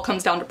 it all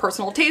comes down to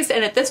personal taste,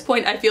 and at this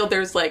point I feel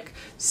there's like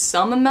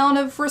some amount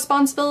of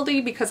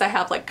responsibility because I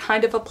have like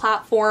kind of a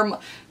platform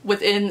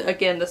within,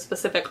 again, the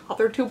specific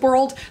AuthorTube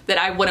world, that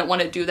I wouldn't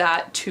want to do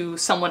that to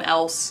someone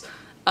else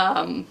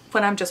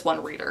when I'm just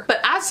one reader. But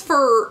as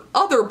for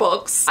other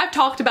books, I've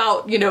talked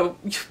about, you know,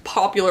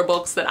 popular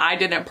books that I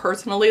didn't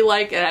personally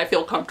like, and I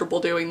feel comfortable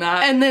doing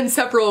that. And then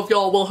several of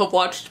y'all will have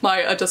watched my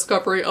A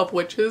Discovery of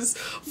Witches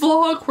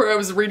vlog, where I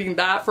was reading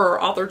that for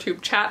our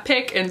AuthorTube chat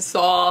pick and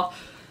saw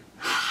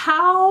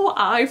how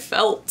I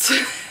felt.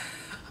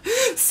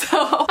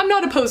 So I'm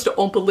not opposed to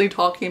openly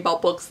talking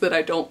about books that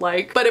I don't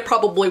like, but it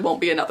probably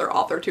won't be another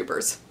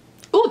AuthorTubers.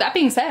 Ooh, that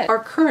being said, our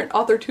current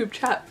AuthorTube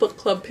chat book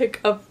club pick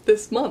of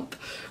this month,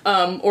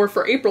 or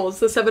for April, is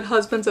The 7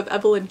 Husbands of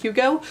Evelyn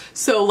Hugo.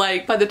 So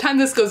like, by the time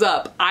this goes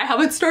up, I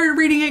haven't started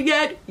reading it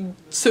yet,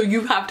 so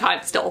you have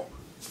time still,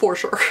 for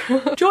sure.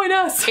 Join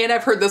us! And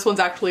I've heard this one's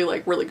actually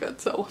like really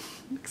good, so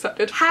I'm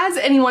excited. Has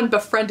anyone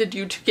befriended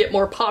you to get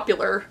more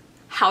popular?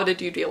 How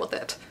did you deal with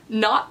it?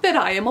 Not that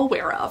I am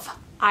aware of.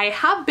 I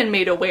have been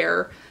made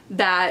aware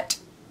that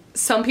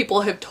some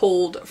people have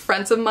told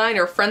friends of mine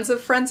or friends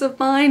of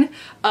mine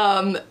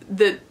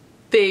that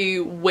they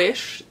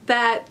wish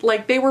that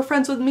like they were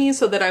friends with me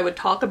so that I would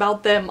talk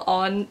about them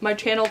on my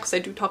channel, because I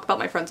do talk about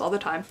my friends all the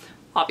time,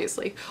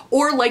 obviously.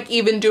 Or like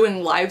even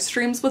doing live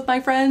streams with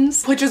my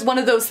friends, which is one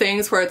of those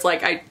things where it's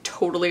like I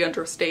totally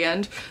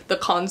understand the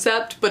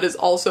concept, but is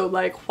also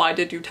like, why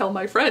did you tell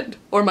my friend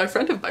or my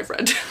friend of my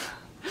friend?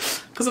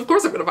 Because of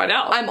course I'm gonna find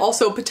out. I'm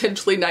also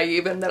potentially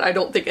naive in that I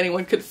don't think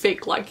anyone could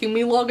fake liking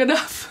me long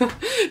enough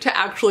to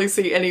actually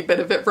see any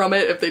benefit from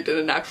it if they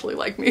didn't actually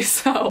like me.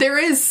 So there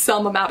is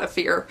some amount of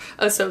fear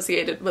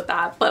associated with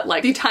that, but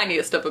like the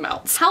tiniest of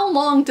amounts. How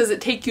long does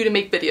it take you to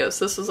make videos?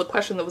 This was a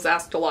question that was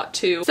asked a lot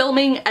too.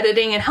 Filming,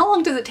 editing, and how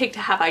long does it take to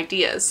have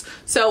ideas?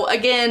 So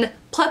again,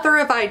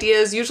 plethora of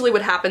ideas. Usually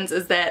what happens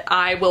is that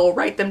I will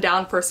write them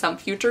down for some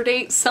future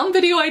date. Some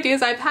video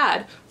ideas I've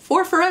had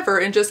for forever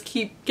and just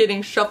keep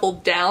getting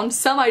shuffled down.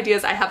 Some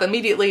ideas I have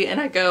immediately and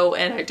I go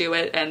and I do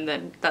it and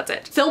then that's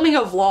it. Filming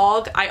a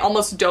vlog, I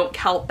almost don't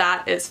count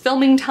that as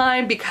filming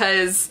time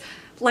because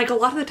like a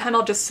lot of the time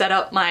I'll just set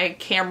up my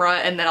camera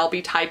and then I'll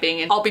be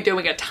typing and I'll be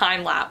doing a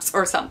time lapse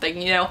or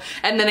something, you know?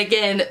 And then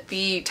again,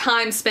 the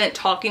time spent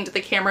talking to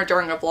the camera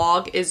during a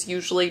vlog is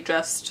usually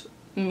just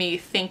me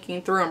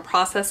thinking through and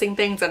processing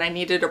things, and I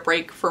needed a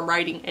break from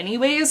writing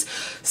anyways,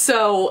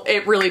 so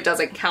it really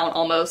doesn't count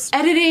almost.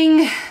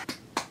 Editing,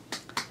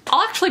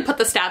 I'll actually put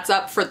the stats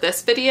up for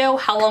this video,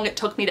 how long it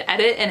took me to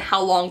edit and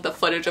how long the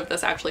footage of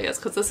this actually is,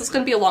 because this is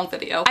going to be a long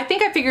video. I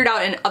think I figured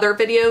out in other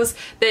videos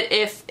that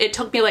if it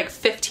took me like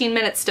 15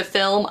 minutes to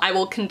film, I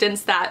will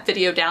condense that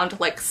video down to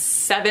like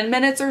 7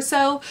 minutes or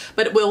so,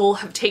 but it will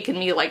have taken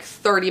me like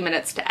 30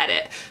 minutes to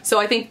edit. So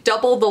I think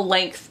double the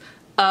length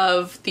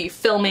of the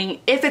filming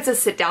if it's a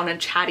sit down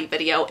and chatty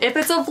video. If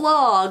it's a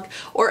vlog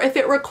or if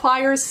it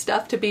requires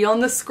stuff to be on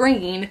the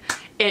screen,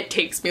 it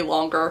takes me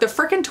longer. The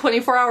frickin'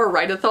 24-hour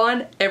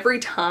write-a-thon, every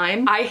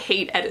time, I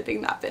hate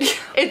editing that video.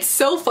 It's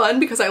so fun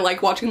because I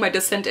like watching my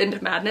descent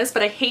into madness,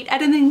 but I hate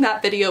editing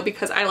that video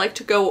because I like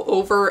to go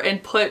over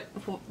and put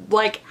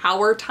like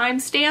hour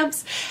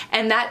timestamps,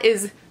 and that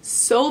is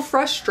so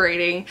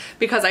frustrating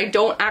because I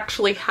don't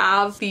actually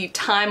have the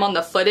time on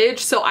the footage,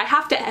 so I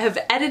have to have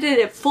edited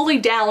it fully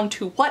down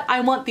to what I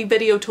want the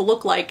video to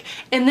look like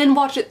and then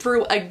watch it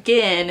through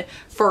again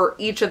for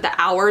each of the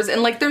hours,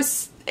 and like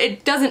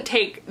it doesn't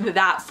take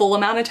that full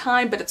amount of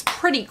time, but it's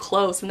pretty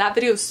close, and that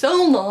video is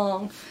so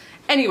long.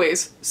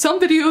 Anyways, some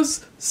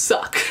videos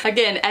suck.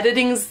 Again,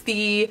 editing's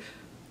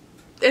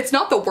it's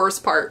not the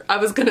worst part, I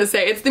was gonna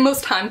say. It's the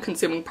most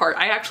time-consuming part.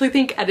 I actually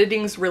think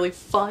editing's really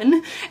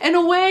fun in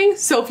a way.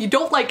 So if you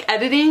don't like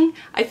editing,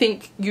 I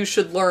think you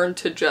should learn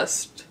to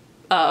just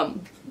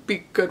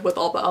be good with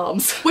all the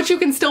ums. Which you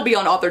can still be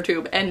on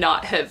AuthorTube and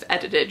not have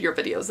edited your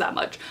videos that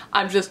much.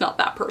 I'm just not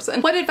that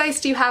person. What advice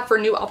do you have for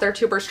new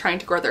AuthorTubers trying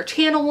to grow their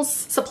channels,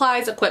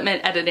 supplies,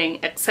 equipment,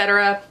 editing,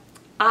 etc.?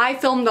 I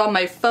filmed on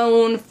my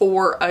phone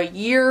for a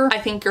year. I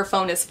think your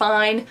phone is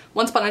fine.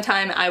 Once upon a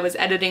time I was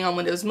editing on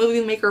Windows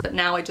Movie Maker, but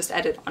now I just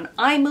edit on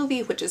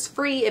iMovie, which is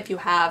free if you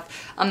have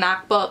a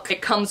MacBook.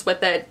 It comes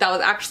with it. That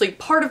was actually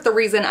part of the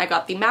reason I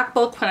got the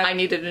MacBook, when I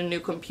needed a new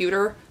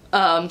computer.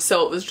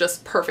 So it was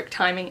just perfect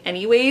timing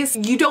anyways.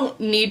 You don't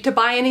need to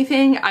buy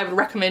anything. I would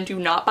recommend you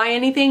not buy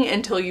anything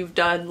until you've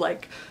done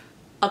like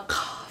a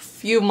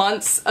few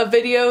months of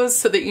videos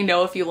so that you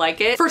know if you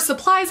like it. For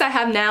supplies I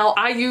have now,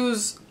 I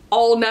use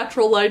all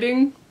natural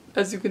lighting.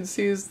 As you can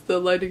see, the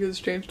lighting has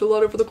changed a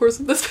lot over the course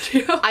of this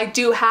video. I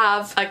do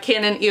have a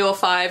Canon EOS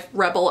 5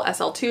 Rebel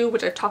SL2,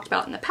 which I've talked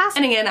about in the past.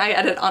 And again, I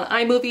edit on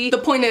iMovie. The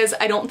point is,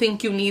 I don't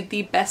think you need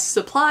the best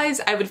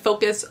supplies. I would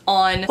focus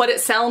on what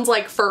it sounds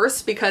like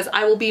first, because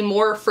I will be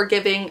more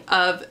forgiving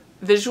of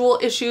visual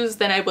issues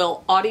than I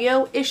will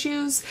audio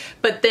issues.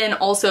 But then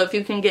also, if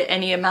you can get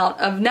any amount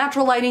of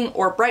natural lighting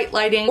or bright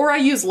lighting, or I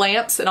use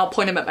lamps and I'll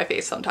point them at my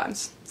face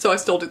sometimes. So I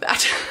still do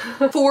that.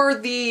 For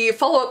the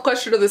follow-up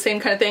question or the same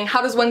kind of thing,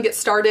 how does one get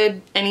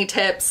started? Any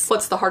tips?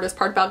 What's the hardest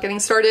part about getting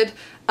started?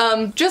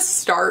 Just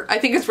start. I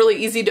think it's really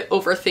easy to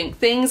overthink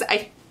things.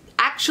 I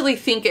actually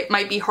think it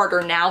might be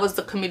harder now as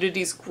the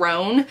community's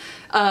grown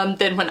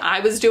than when I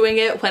was doing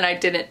it, when I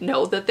didn't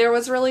know that there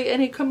was really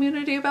any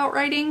community about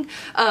writing.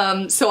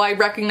 So I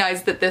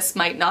recognize that this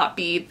might not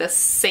be the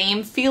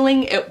same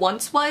feeling it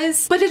once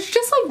was, but it's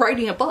just like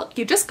writing a book.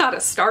 You just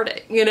gotta start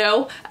it, you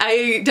know?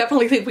 I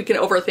definitely think we can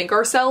overthink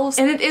ourselves,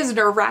 and it is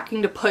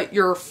nerve-wracking to put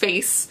your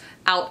face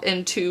out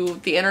into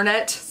the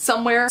internet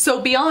somewhere. So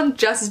beyond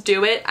just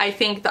do it, I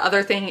think the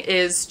other thing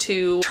is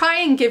to try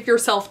and give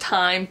yourself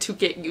time to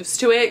get used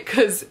to it,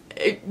 because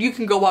you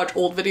can go watch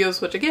old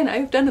videos, which again,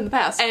 I've done in the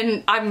past,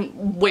 and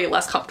I'm way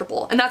less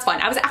comfortable, and that's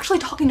fine. I was actually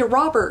talking to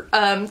Robert,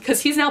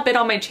 because he's now been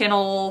on my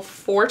channel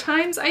 4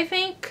 times, I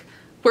think,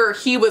 where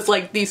he was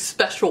like the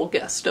special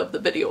guest of the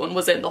video and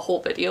was in the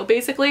whole video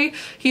basically.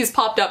 He's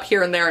popped up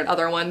here and there in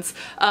other ones,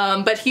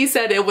 but he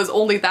said it was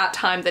only that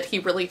time that he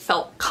really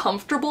felt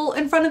comfortable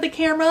in front of the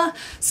camera.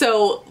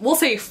 So we'll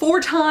say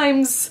 4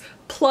 times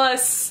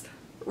plus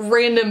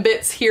random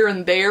bits here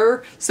and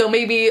there. So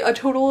maybe a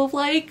total of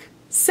like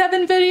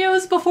 7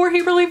 videos before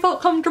he really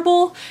felt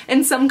comfortable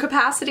in some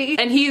capacity.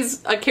 And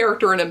he's a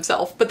character in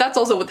himself, but that's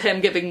also with him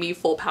giving me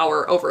full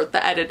power over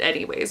the edit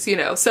anyways, you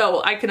know?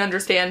 So I can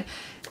understand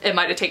it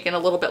might have taken a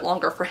little bit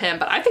longer for him,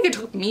 but I think it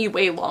took me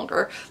way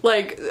longer.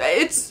 Like,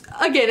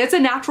 again, it's a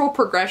natural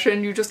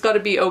progression. You just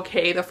gotta be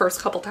okay the first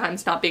couple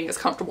times not being as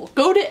comfortable.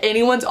 Go to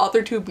anyone's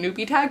AuthorTube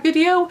newbie tag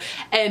video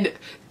and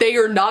they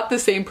are not the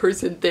same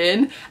person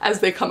then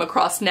as they come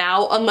across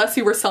now, unless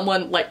you were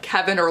someone like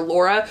Kevin or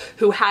Laura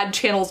who had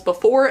channels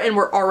before and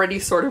were already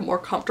sort of more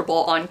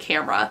comfortable on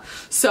camera.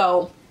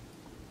 So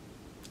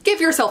give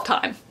yourself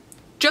time.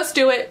 Just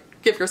do it,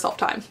 give yourself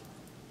time.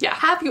 Yeah.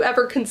 Have you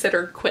ever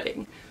considered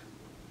quitting?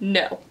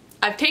 No.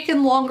 I've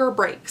taken longer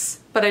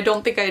breaks, but I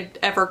don't think I'd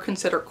ever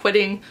consider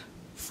quitting,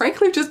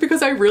 frankly, just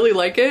because I really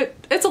like it.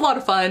 It's a lot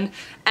of fun,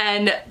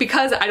 and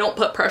because I don't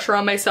put pressure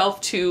on myself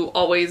to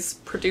always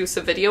produce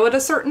a video at a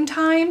certain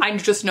time, I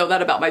just know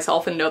that about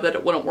myself and know that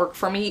it wouldn't work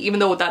for me, even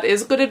though that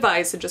is good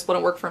advice, it just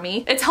wouldn't work for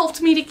me. It's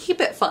helped me to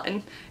keep it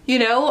fun, you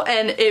know,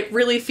 and it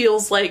really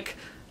feels like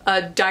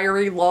a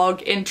diary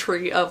log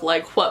entry of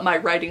like what my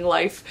writing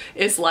life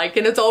is like,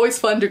 and it's always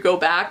fun to go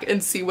back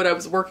and see what I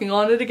was working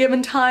on at a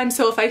given time.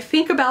 So if I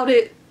think about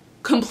it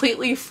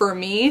completely for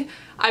me,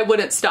 I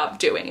wouldn't stop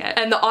doing it,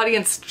 and the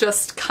audience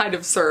just kind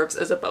of serves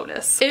as a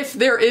bonus. If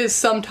there is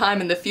some time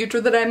in the future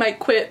that I might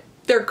quit,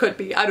 there could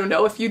be. I don't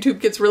know, if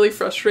YouTube gets really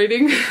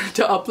frustrating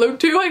to upload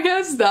to, I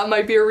guess that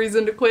might be a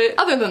reason to quit.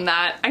 Other than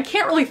that, I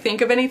can't really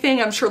think of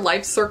anything. I'm sure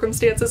life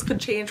circumstances could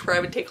change where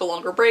I would take a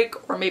longer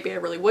break, or maybe I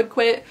really would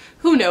quit.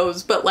 Who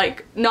knows, but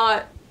like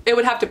it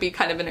would have to be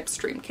kind of an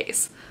extreme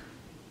case.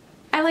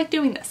 I like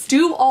doing this.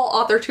 Do all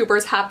author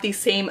tubers have the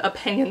same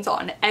opinions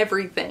on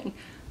everything?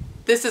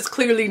 This is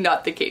clearly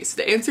not the case.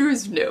 The answer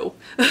is no.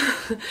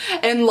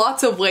 In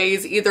lots of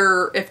ways,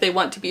 either if they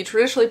want to be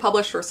traditionally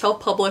published or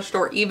self-published,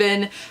 or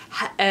even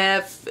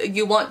if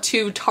you want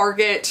to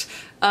target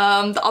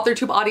the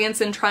AuthorTube audience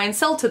and try and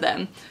sell to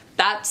them.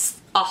 That's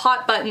a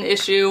hot button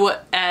issue,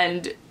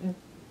 and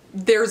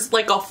there's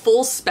like a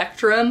full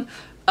spectrum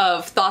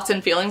of thoughts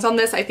and feelings on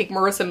this. I think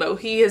Marisa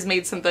Mohi has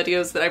made some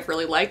videos that I've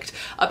really liked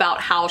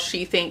about how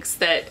she thinks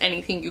that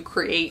anything you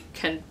create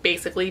can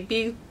basically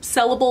be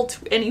sellable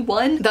to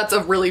anyone. That's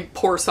a really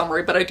poor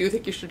summary, but I do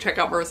think you should check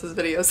out Marisa's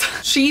videos.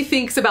 She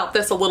thinks about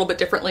this a little bit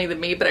differently than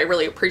me, but I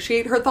really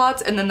appreciate her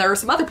thoughts. And then there are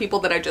some other people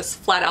that I just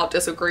flat out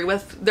disagree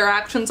with their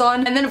actions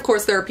on. And then of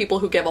course there are people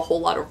who give a whole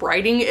lot of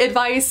writing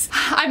advice.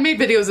 I've made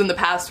videos in the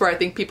past where I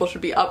think people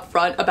should be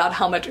upfront about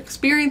how much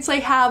experience they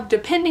have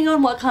depending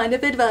on what kind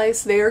of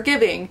advice they are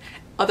giving.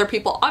 Other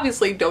people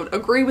obviously don't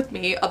agree with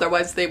me,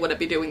 otherwise they wouldn't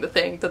be doing the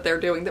thing that they're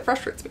doing that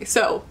frustrates me.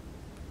 So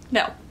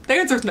no, the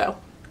answer is no.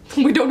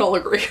 We don't all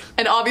agree.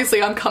 And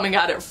obviously I'm coming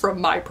at it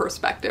from my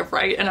perspective,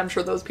 right? And I'm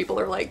sure those people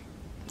are like,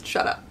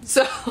 shut up.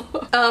 So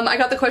I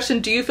got the question,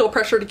 do you feel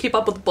pressure to keep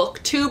up with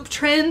booktube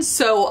trends?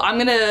 So I'm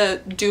gonna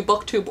do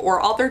booktube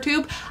or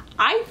authortube.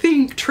 I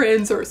think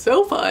trends are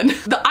so fun.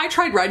 The I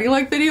tried writing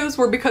like videos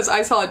were because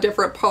I saw a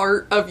different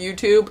part of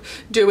YouTube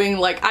doing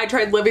like, I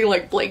tried living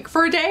like blank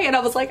for a day, and I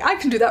was like, I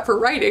can do that for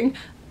writing.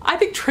 I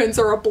think trends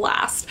are a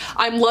blast.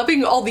 I'm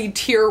loving all the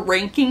tier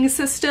ranking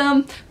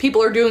system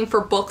people are doing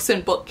for books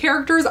and book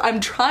characters. I'm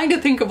trying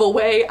to think of a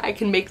way I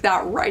can make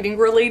that writing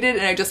related,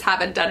 and I just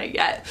haven't done it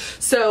yet.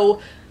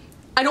 So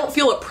I don't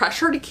feel a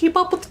pressure to keep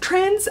up with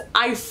trends.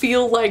 I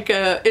feel like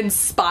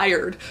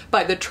inspired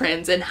by the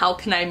trends, and how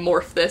can I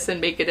morph this and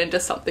make it into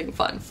something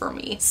fun for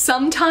me.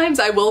 Sometimes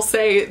I will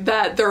say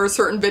that there are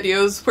certain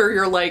videos where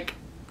you're like,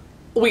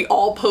 we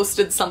all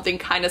posted something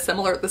kind of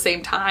similar at the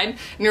same time,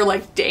 and you're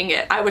like, dang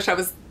it, I wish I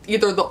was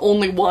either the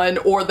only one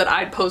or that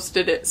I'd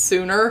posted it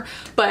sooner.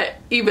 But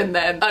even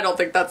then, I don't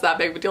think that's that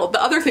big of a deal.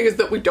 The other thing is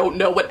that we don't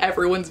know what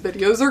everyone's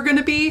videos are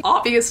gonna be,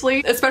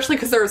 obviously, especially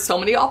because there are so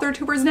many author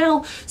tubers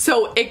now.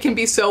 So it can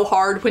be so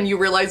hard when you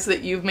realize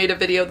that you've made a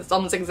video that's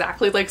almost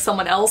exactly like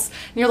someone else,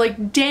 and you're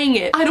like, dang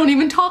it, I don't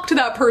even talk to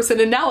that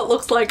person, and now it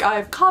looks like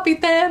I've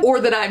copied them,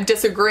 or that I'm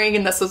disagreeing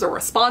and this is a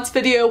response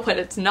video when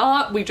it's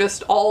not. We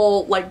just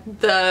all, like,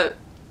 the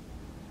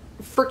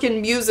freaking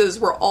muses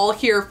were all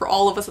here for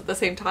all of us at the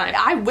same time.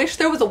 I wish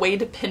there was a way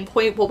to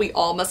pinpoint what we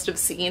all must have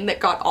seen that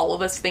got all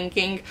of us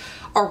thinking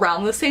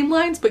around the same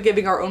lines, but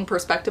giving our own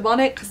perspective on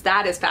it, because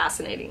that is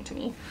fascinating to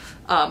me.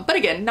 But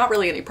again, not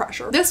really any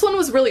pressure. This one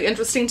was really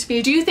interesting to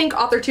me. Do you think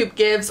AuthorTube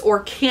gives or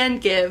can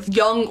give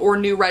young or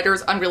new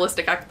writers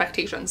unrealistic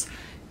expectations?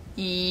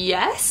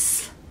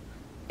 Yes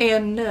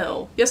and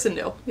no. Yes and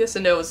no. Yes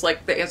and no is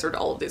like the answer to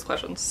all of these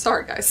questions.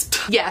 Sorry guys.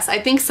 Yes, I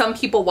think some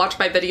people watch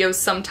my videos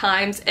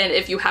sometimes, and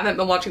if you haven't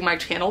been watching my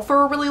channel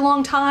for a really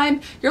long time,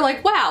 you're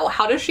like, wow,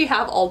 how does she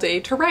have all day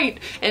to write?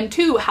 And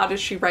two, how does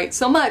she write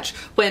so much,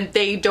 when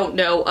they don't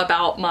know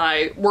about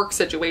my work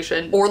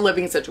situation or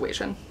living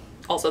situation.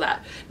 Also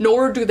that.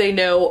 Nor do they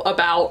know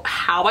about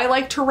how I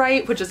like to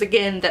write, which is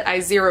again that I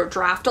zero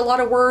draft a lot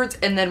of words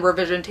and then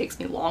revision takes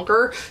me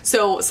longer.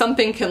 So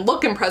something can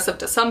look impressive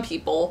to some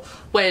people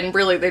when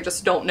really they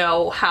just don't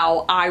know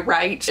how I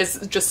write.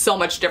 It's just so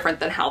much different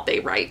than how they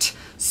write.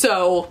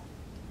 So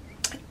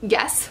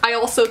yes, I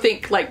also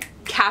think like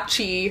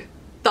catchy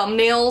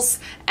thumbnails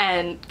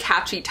and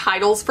catchy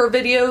titles for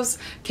videos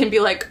can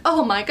be like,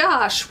 oh my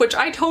gosh, which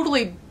I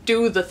totally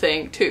do the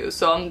thing too.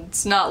 So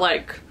it's not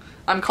like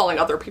I'm calling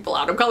other people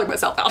out, I'm calling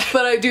myself out.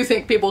 But I do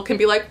think people can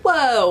be like,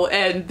 whoa,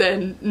 and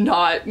then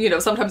not, you know,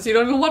 sometimes you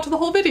don't even watch the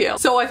whole video.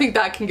 So I think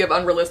that can give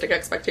unrealistic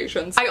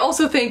expectations. I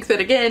also think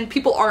that, again,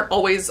 people aren't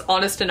always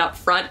honest and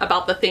upfront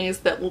about the things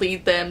that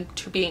lead them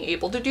to being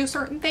able to do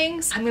certain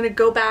things. I'm gonna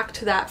go back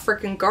to that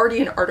freaking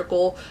Guardian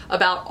article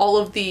about all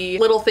of the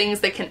little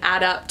things that can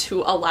add up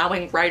to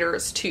allowing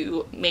writers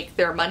to make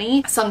their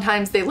money.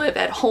 Sometimes they live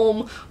at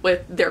home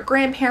with their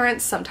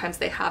grandparents, sometimes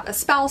they have a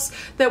spouse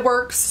that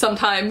works,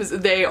 sometimes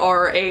they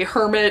are a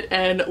hermit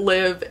and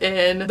live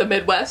in the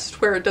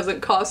Midwest where it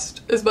doesn't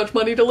cost as much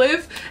money to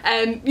live,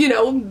 and you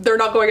know, they're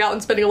not going out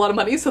and spending a lot of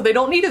money, so they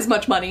don't need as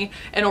much money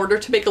in order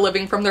to make a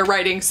living from their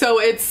writing. So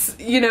it's,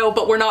 you know,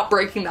 but we're not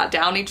breaking that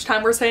down each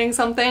time we're saying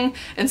something.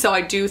 And so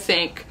I do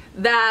think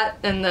that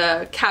and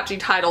the catchy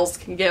titles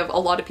can give a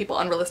lot of people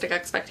unrealistic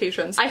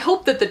expectations. I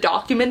hope that the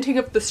documenting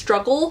of the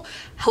struggle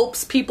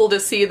helps people to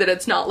see that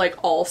it's not like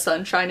all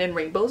sunshine and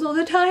rainbows all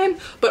the time,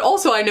 but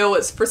also I know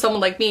it's for someone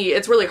like me,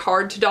 it's really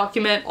hard to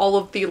document all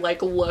of the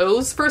like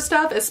lows for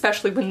stuff,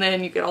 especially when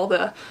then you get all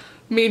the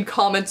mean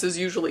comments is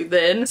usually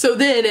then. So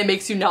then it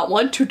makes you not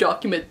want to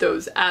document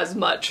those as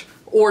much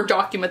or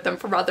document them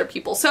from other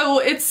people. So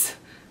it's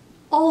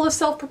all a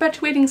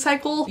self-perpetuating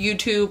cycle.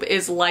 YouTube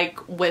is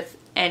like with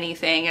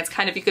anything. It's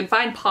kind of, you can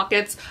find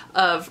pockets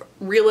of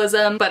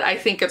realism, but I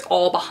think it's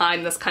all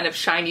behind this kind of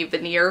shiny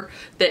veneer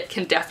that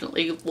can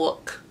definitely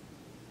look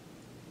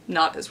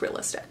not as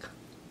realistic.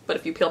 But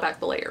if you peel back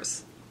the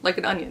layers, like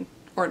an onion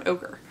or an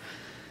ogre.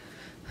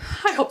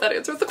 I hope that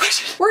answers the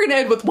question. We're gonna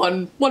end with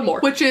one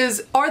more, which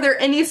is, are there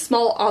any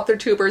small author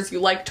tubers you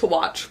like to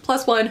watch?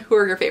 Plus one, who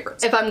are your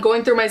favorites? If I'm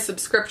going through my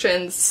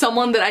subscriptions,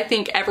 someone that I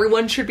think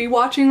everyone should be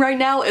watching right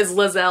now is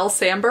Lizelle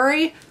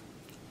Sambury.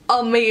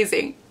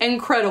 Amazing,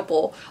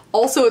 incredible.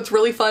 Also, it's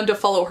really fun to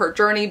follow her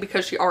journey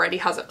because she already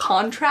has a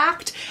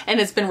contract, and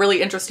it's been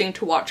really interesting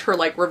to watch her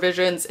like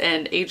revisions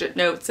and agent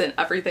notes and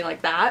everything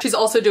like that. She's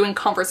also doing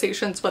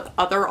conversations with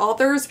other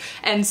authors,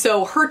 and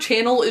so her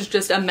channel is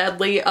just a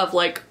medley of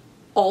like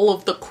all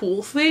of the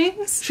cool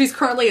things. She's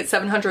currently at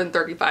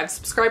 735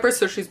 subscribers,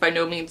 so she's by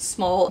no means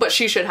small, but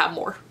she should have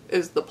more,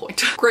 is the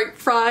point. Grape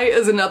Fry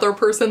is another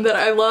person that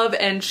I love,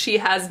 and she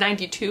has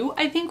 92,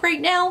 I think, right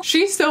now.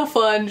 She's so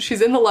fun.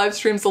 She's in the live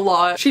streams a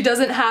lot. She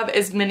doesn't have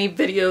as many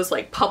videos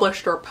like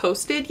published or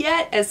posted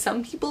yet as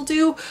some people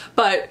do,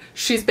 but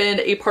she's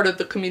been a part of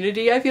the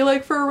community, I feel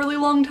like, for a really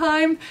long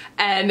time,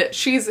 and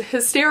she's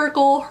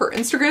hysterical. Her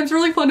Instagram's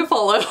really fun to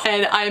follow,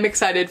 and I'm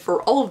excited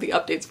for all of the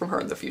updates from her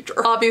in the future.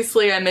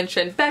 Obviously, I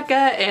mentioned Becca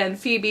and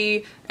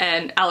Phoebe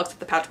and Alex at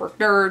the Patchwork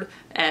Nerd,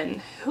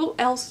 and who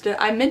else did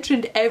I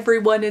mentioned?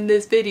 Everyone in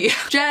this video.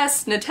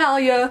 Jess,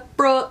 Natalia,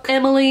 Brooke,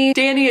 Emily,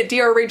 Danny at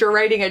DR Ranger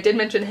Writing, I did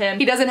mention him.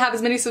 He doesn't have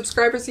as many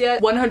subscribers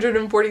yet,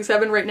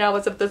 147 right now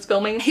as of this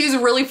filming. He's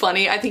really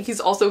funny. I think he's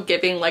also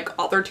giving like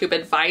AuthorTube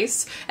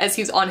advice as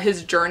he's on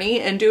his journey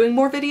and doing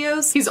more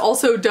videos. He's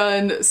also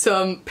done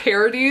some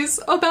parodies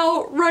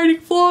about writing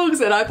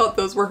vlogs, and I thought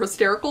those were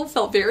hysterical.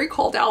 Felt very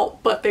called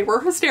out, but they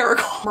were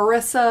hysterical.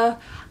 Marisa,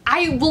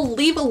 I will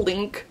leave a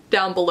link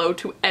down below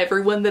to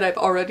everyone that I've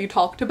already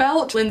talked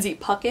about. Lindsay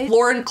Puckett,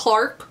 Lauren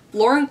Clark.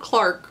 Lauren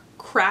Clark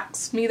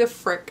cracks me the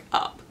frick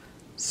up.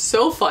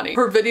 So funny.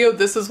 Her video,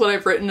 This Is What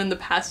I've Written in the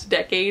Past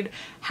Decade,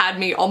 had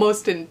me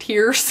almost in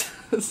tears.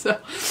 So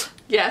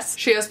yes,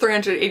 she has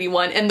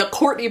 381. And the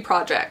Courtney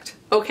Project.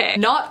 Okay,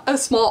 not a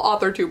small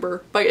author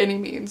tuber by any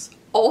means.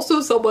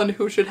 Also someone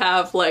who should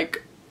have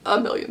like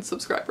 1 million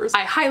subscribers.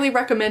 I highly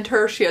recommend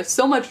her. She has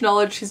so much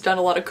knowledge. She's done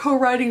a lot of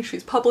co-writing.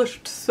 She's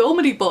published so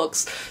many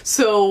books.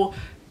 So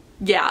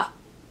yeah,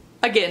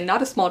 again,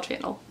 not a small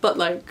channel, but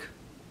like,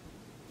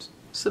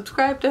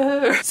 subscribe to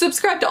her.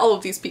 Subscribe to all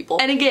of these people.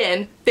 And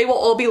again, they will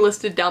all be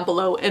listed down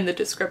below in the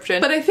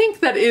description. But I think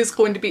that is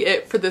going to be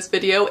it for this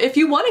video. If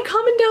you want to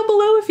comment down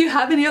below if you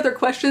have any other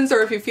questions, or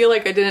if you feel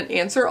like I didn't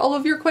answer all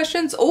of your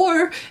questions,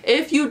 or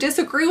if you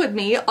disagree with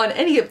me on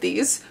any of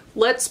these,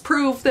 let's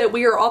prove that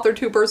we are author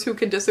tubers who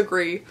can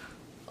disagree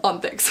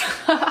on things.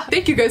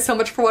 Thank you guys so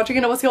much for watching,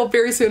 and I will see you all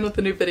very soon with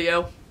a new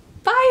video.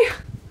 Bye!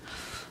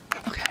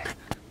 Okay.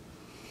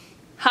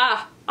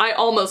 Ha! I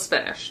almost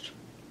finished.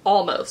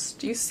 Almost.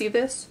 Do you see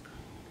this?